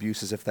lot of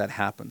abuses if that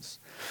happens.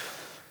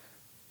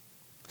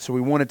 So we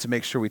wanted to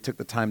make sure we took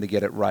the time to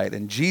get it right.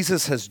 And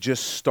Jesus has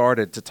just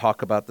started to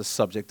talk about the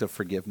subject of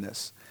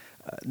forgiveness.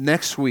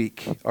 Next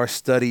week, our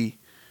study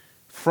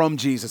from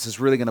Jesus is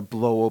really going to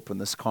blow open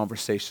this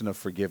conversation of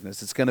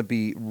forgiveness. It's going to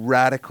be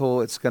radical.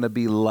 It's going to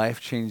be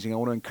life-changing. I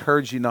want to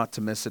encourage you not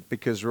to miss it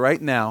because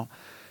right now,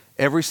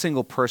 every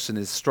single person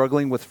is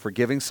struggling with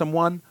forgiving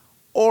someone,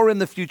 or in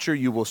the future,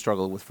 you will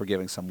struggle with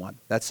forgiving someone.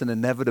 That's an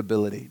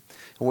inevitability.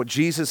 And what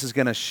Jesus is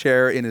going to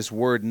share in his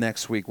word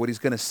next week, what he's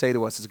going to say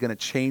to us is going to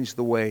change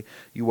the way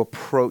you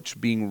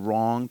approach being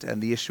wronged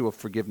and the issue of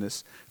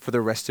forgiveness for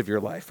the rest of your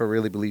life. I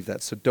really believe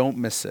that, so don't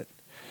miss it.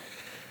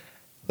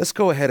 Let's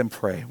go ahead and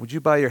pray. Would you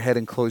bow your head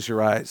and close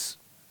your eyes?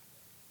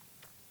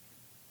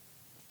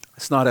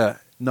 It's not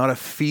a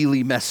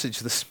feely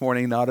message this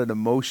morning, not an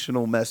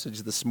emotional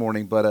message this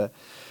morning, but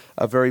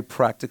a very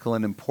practical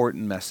and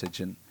important message.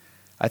 And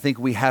I think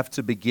we have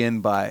to begin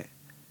by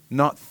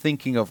not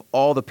thinking of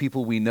all the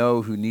people we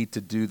know who need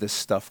to do this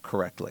stuff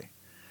correctly.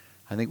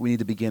 I think we need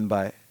to begin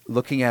by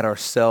looking at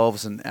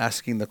ourselves and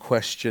asking the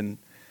question,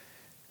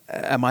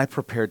 am I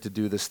prepared to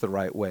do this the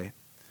right way?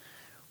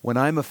 When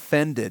I'm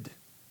offended,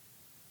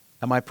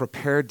 am I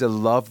prepared to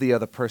love the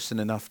other person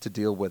enough to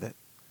deal with it?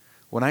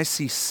 When I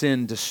see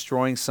sin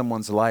destroying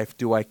someone's life,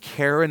 do I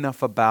care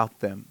enough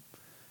about them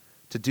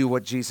to do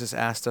what Jesus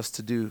asked us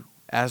to do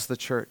as the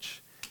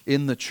church,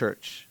 in the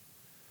church?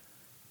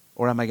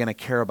 Or am I going to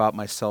care about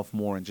myself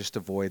more and just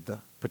avoid the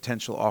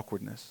potential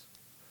awkwardness?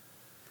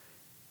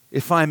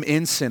 If I'm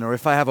in sin or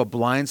if I have a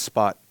blind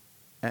spot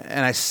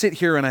and I sit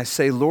here and I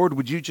say, Lord,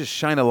 would you just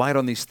shine a light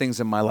on these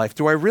things in my life?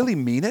 Do I really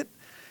mean it?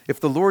 If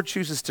the Lord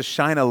chooses to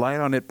shine a light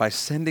on it by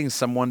sending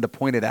someone to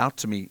point it out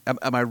to me, am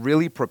I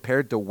really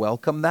prepared to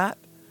welcome that?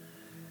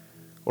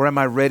 Or am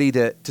I ready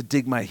to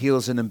dig my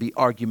heels in and be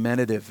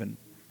argumentative and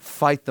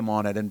fight them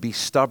on it and be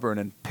stubborn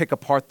and pick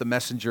apart the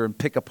messenger and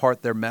pick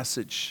apart their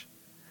message?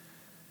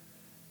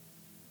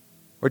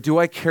 Or do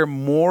I care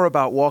more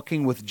about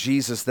walking with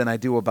Jesus than I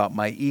do about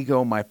my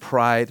ego, my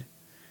pride,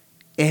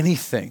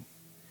 anything?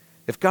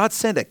 If God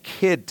sent a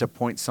kid to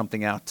point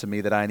something out to me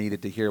that I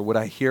needed to hear, would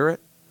I hear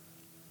it?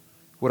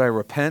 Would I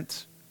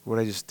repent? Or would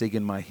I just dig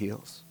in my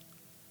heels?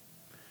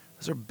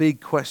 Those are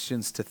big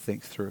questions to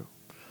think through.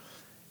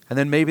 And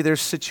then maybe there's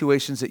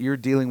situations that you're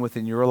dealing with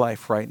in your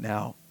life right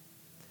now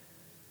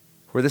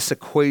where this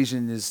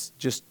equation is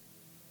just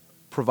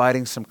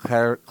providing some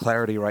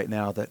clarity right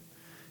now that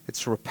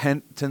it's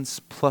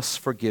repentance plus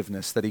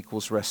forgiveness that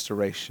equals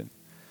restoration.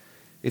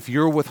 If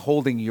you're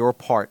withholding your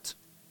part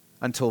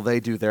until they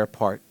do their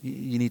part,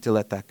 you need to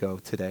let that go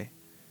today.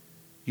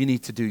 You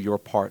need to do your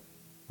part,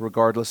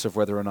 regardless of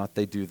whether or not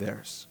they do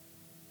theirs.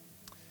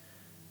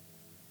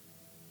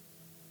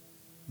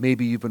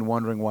 Maybe you've been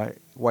wondering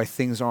why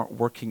things aren't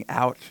working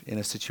out in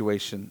a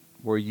situation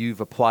where you've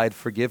applied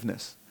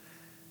forgiveness.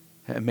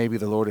 And maybe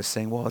the Lord is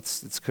saying, well,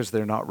 it's because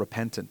they're not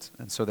repentant,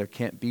 and so there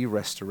can't be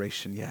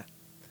restoration yet.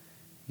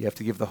 You have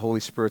to give the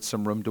Holy Spirit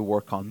some room to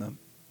work on them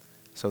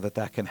so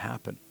that can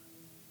happen.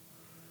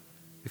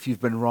 If you've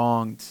been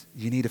wronged,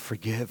 you need to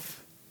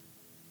forgive.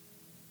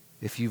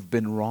 If you've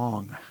been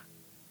wrong,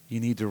 you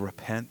need to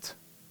repent.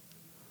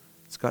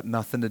 It's got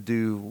nothing to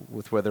do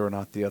with whether or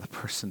not the other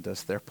person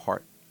does their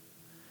part.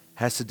 It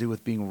has to do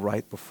with being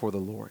right before the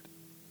Lord.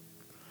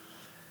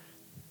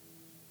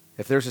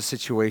 If there's a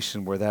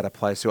situation where that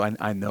applies to,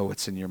 I know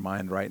it's in your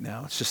mind right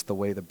now. It's just the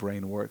way the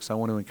brain works. I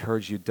want to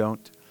encourage you,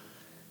 don't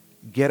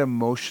get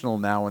emotional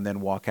now and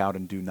then walk out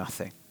and do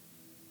nothing.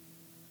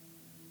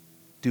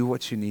 Do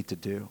what you need to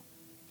do.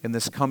 In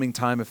this coming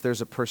time, if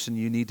there's a person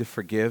you need to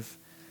forgive,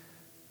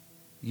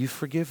 you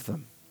forgive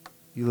them.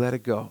 You let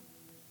it go.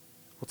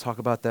 We'll talk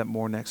about that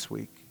more next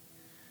week.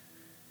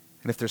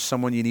 And if there's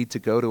someone you need to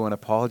go to and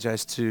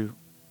apologize to,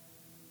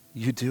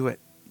 you do it.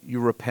 You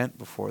repent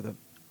before them.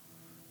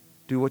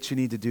 Do what you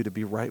need to do to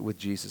be right with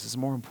Jesus. It's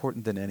more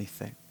important than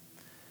anything.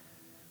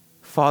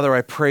 Father,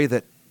 I pray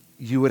that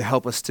you would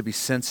help us to be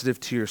sensitive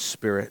to your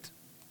Spirit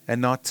and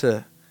not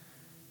to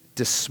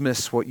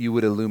dismiss what you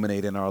would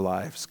illuminate in our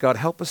lives. God,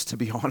 help us to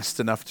be honest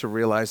enough to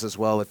realize as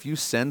well, if you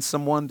send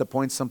someone to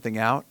point something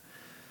out,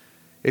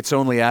 it's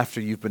only after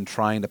you've been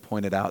trying to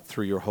point it out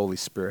through your Holy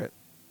Spirit.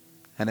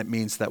 And it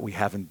means that we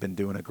haven't been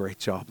doing a great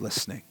job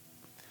listening.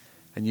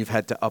 And you've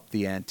had to up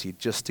the ante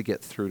just to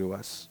get through to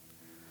us.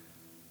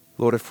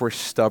 Lord, if we're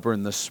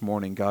stubborn this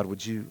morning, God,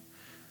 would you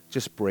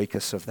just break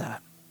us of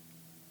that?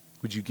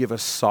 Would you give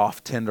us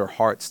soft, tender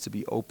hearts to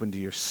be open to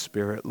your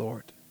Spirit,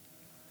 Lord,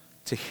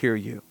 to hear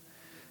you,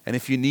 And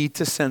if you need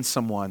to send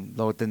someone,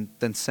 Lord,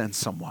 then send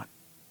someone.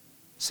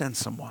 Send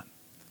someone.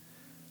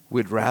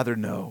 We'd rather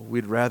know.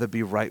 We'd rather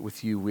be right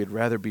with you. We'd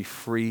rather be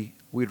free.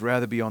 We'd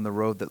rather be on the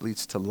road that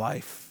leads to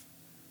life.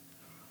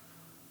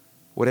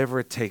 Whatever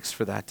it takes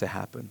for that to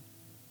happen.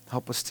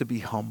 Help us to be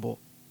humble.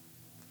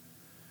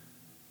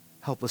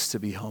 Help us to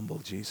be humble,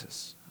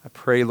 Jesus. I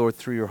pray, Lord,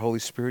 through your Holy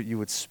Spirit, you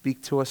would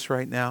speak to us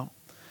right now.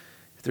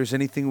 If there's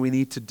anything we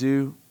need to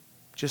do,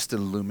 just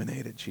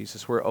illuminate it,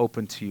 Jesus. We're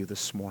open to you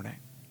this morning.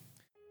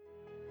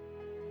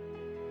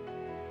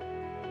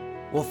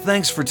 Well,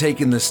 thanks for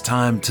taking this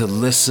time to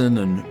listen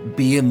and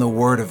be in the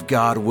Word of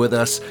God with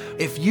us.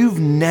 If you've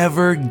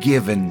never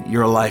given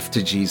your life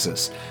to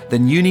Jesus,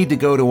 then you need to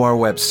go to our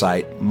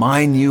website,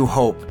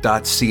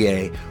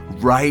 mynewhope.ca,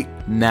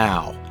 right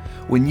now.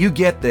 When you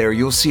get there,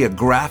 you'll see a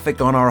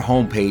graphic on our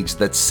homepage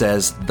that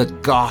says The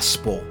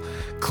Gospel.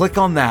 Click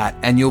on that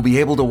and you'll be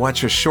able to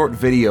watch a short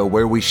video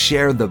where we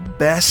share the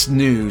best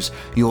news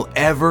you'll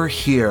ever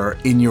hear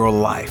in your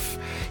life.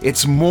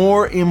 It's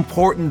more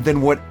important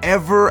than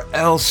whatever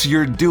else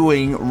you're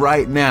doing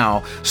right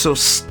now. So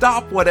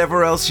stop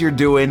whatever else you're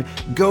doing,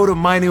 go to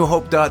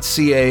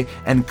mynewhope.ca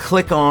and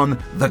click on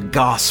The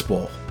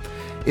Gospel.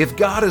 If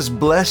God has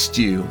blessed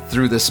you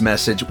through this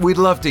message, we'd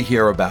love to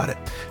hear about it.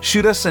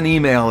 Shoot us an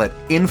email at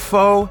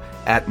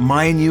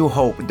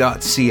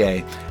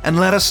info@mynewhope.ca and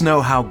let us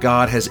know how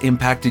God has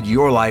impacted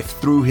your life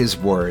through His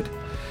Word.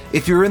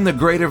 If you're in the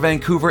greater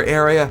Vancouver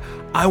area,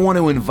 I want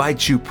to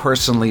invite you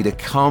personally to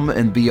come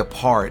and be a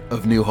part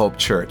of New Hope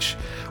Church.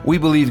 We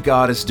believe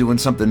God is doing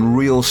something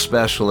real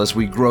special as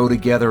we grow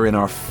together in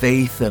our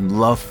faith and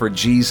love for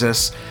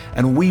Jesus,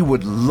 and we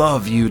would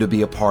love you to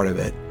be a part of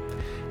it.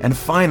 And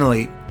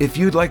finally, if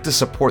you'd like to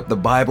support the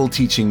Bible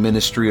teaching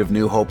ministry of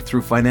New Hope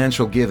through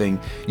financial giving,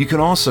 you can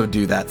also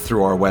do that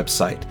through our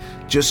website.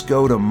 Just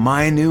go to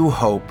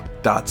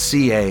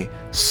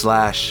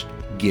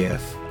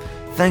mynewhope.ca/give.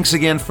 Thanks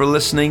again for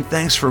listening.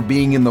 Thanks for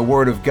being in the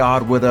Word of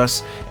God with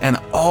us. And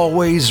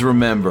always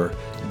remember,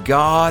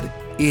 God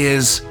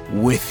is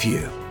with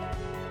you.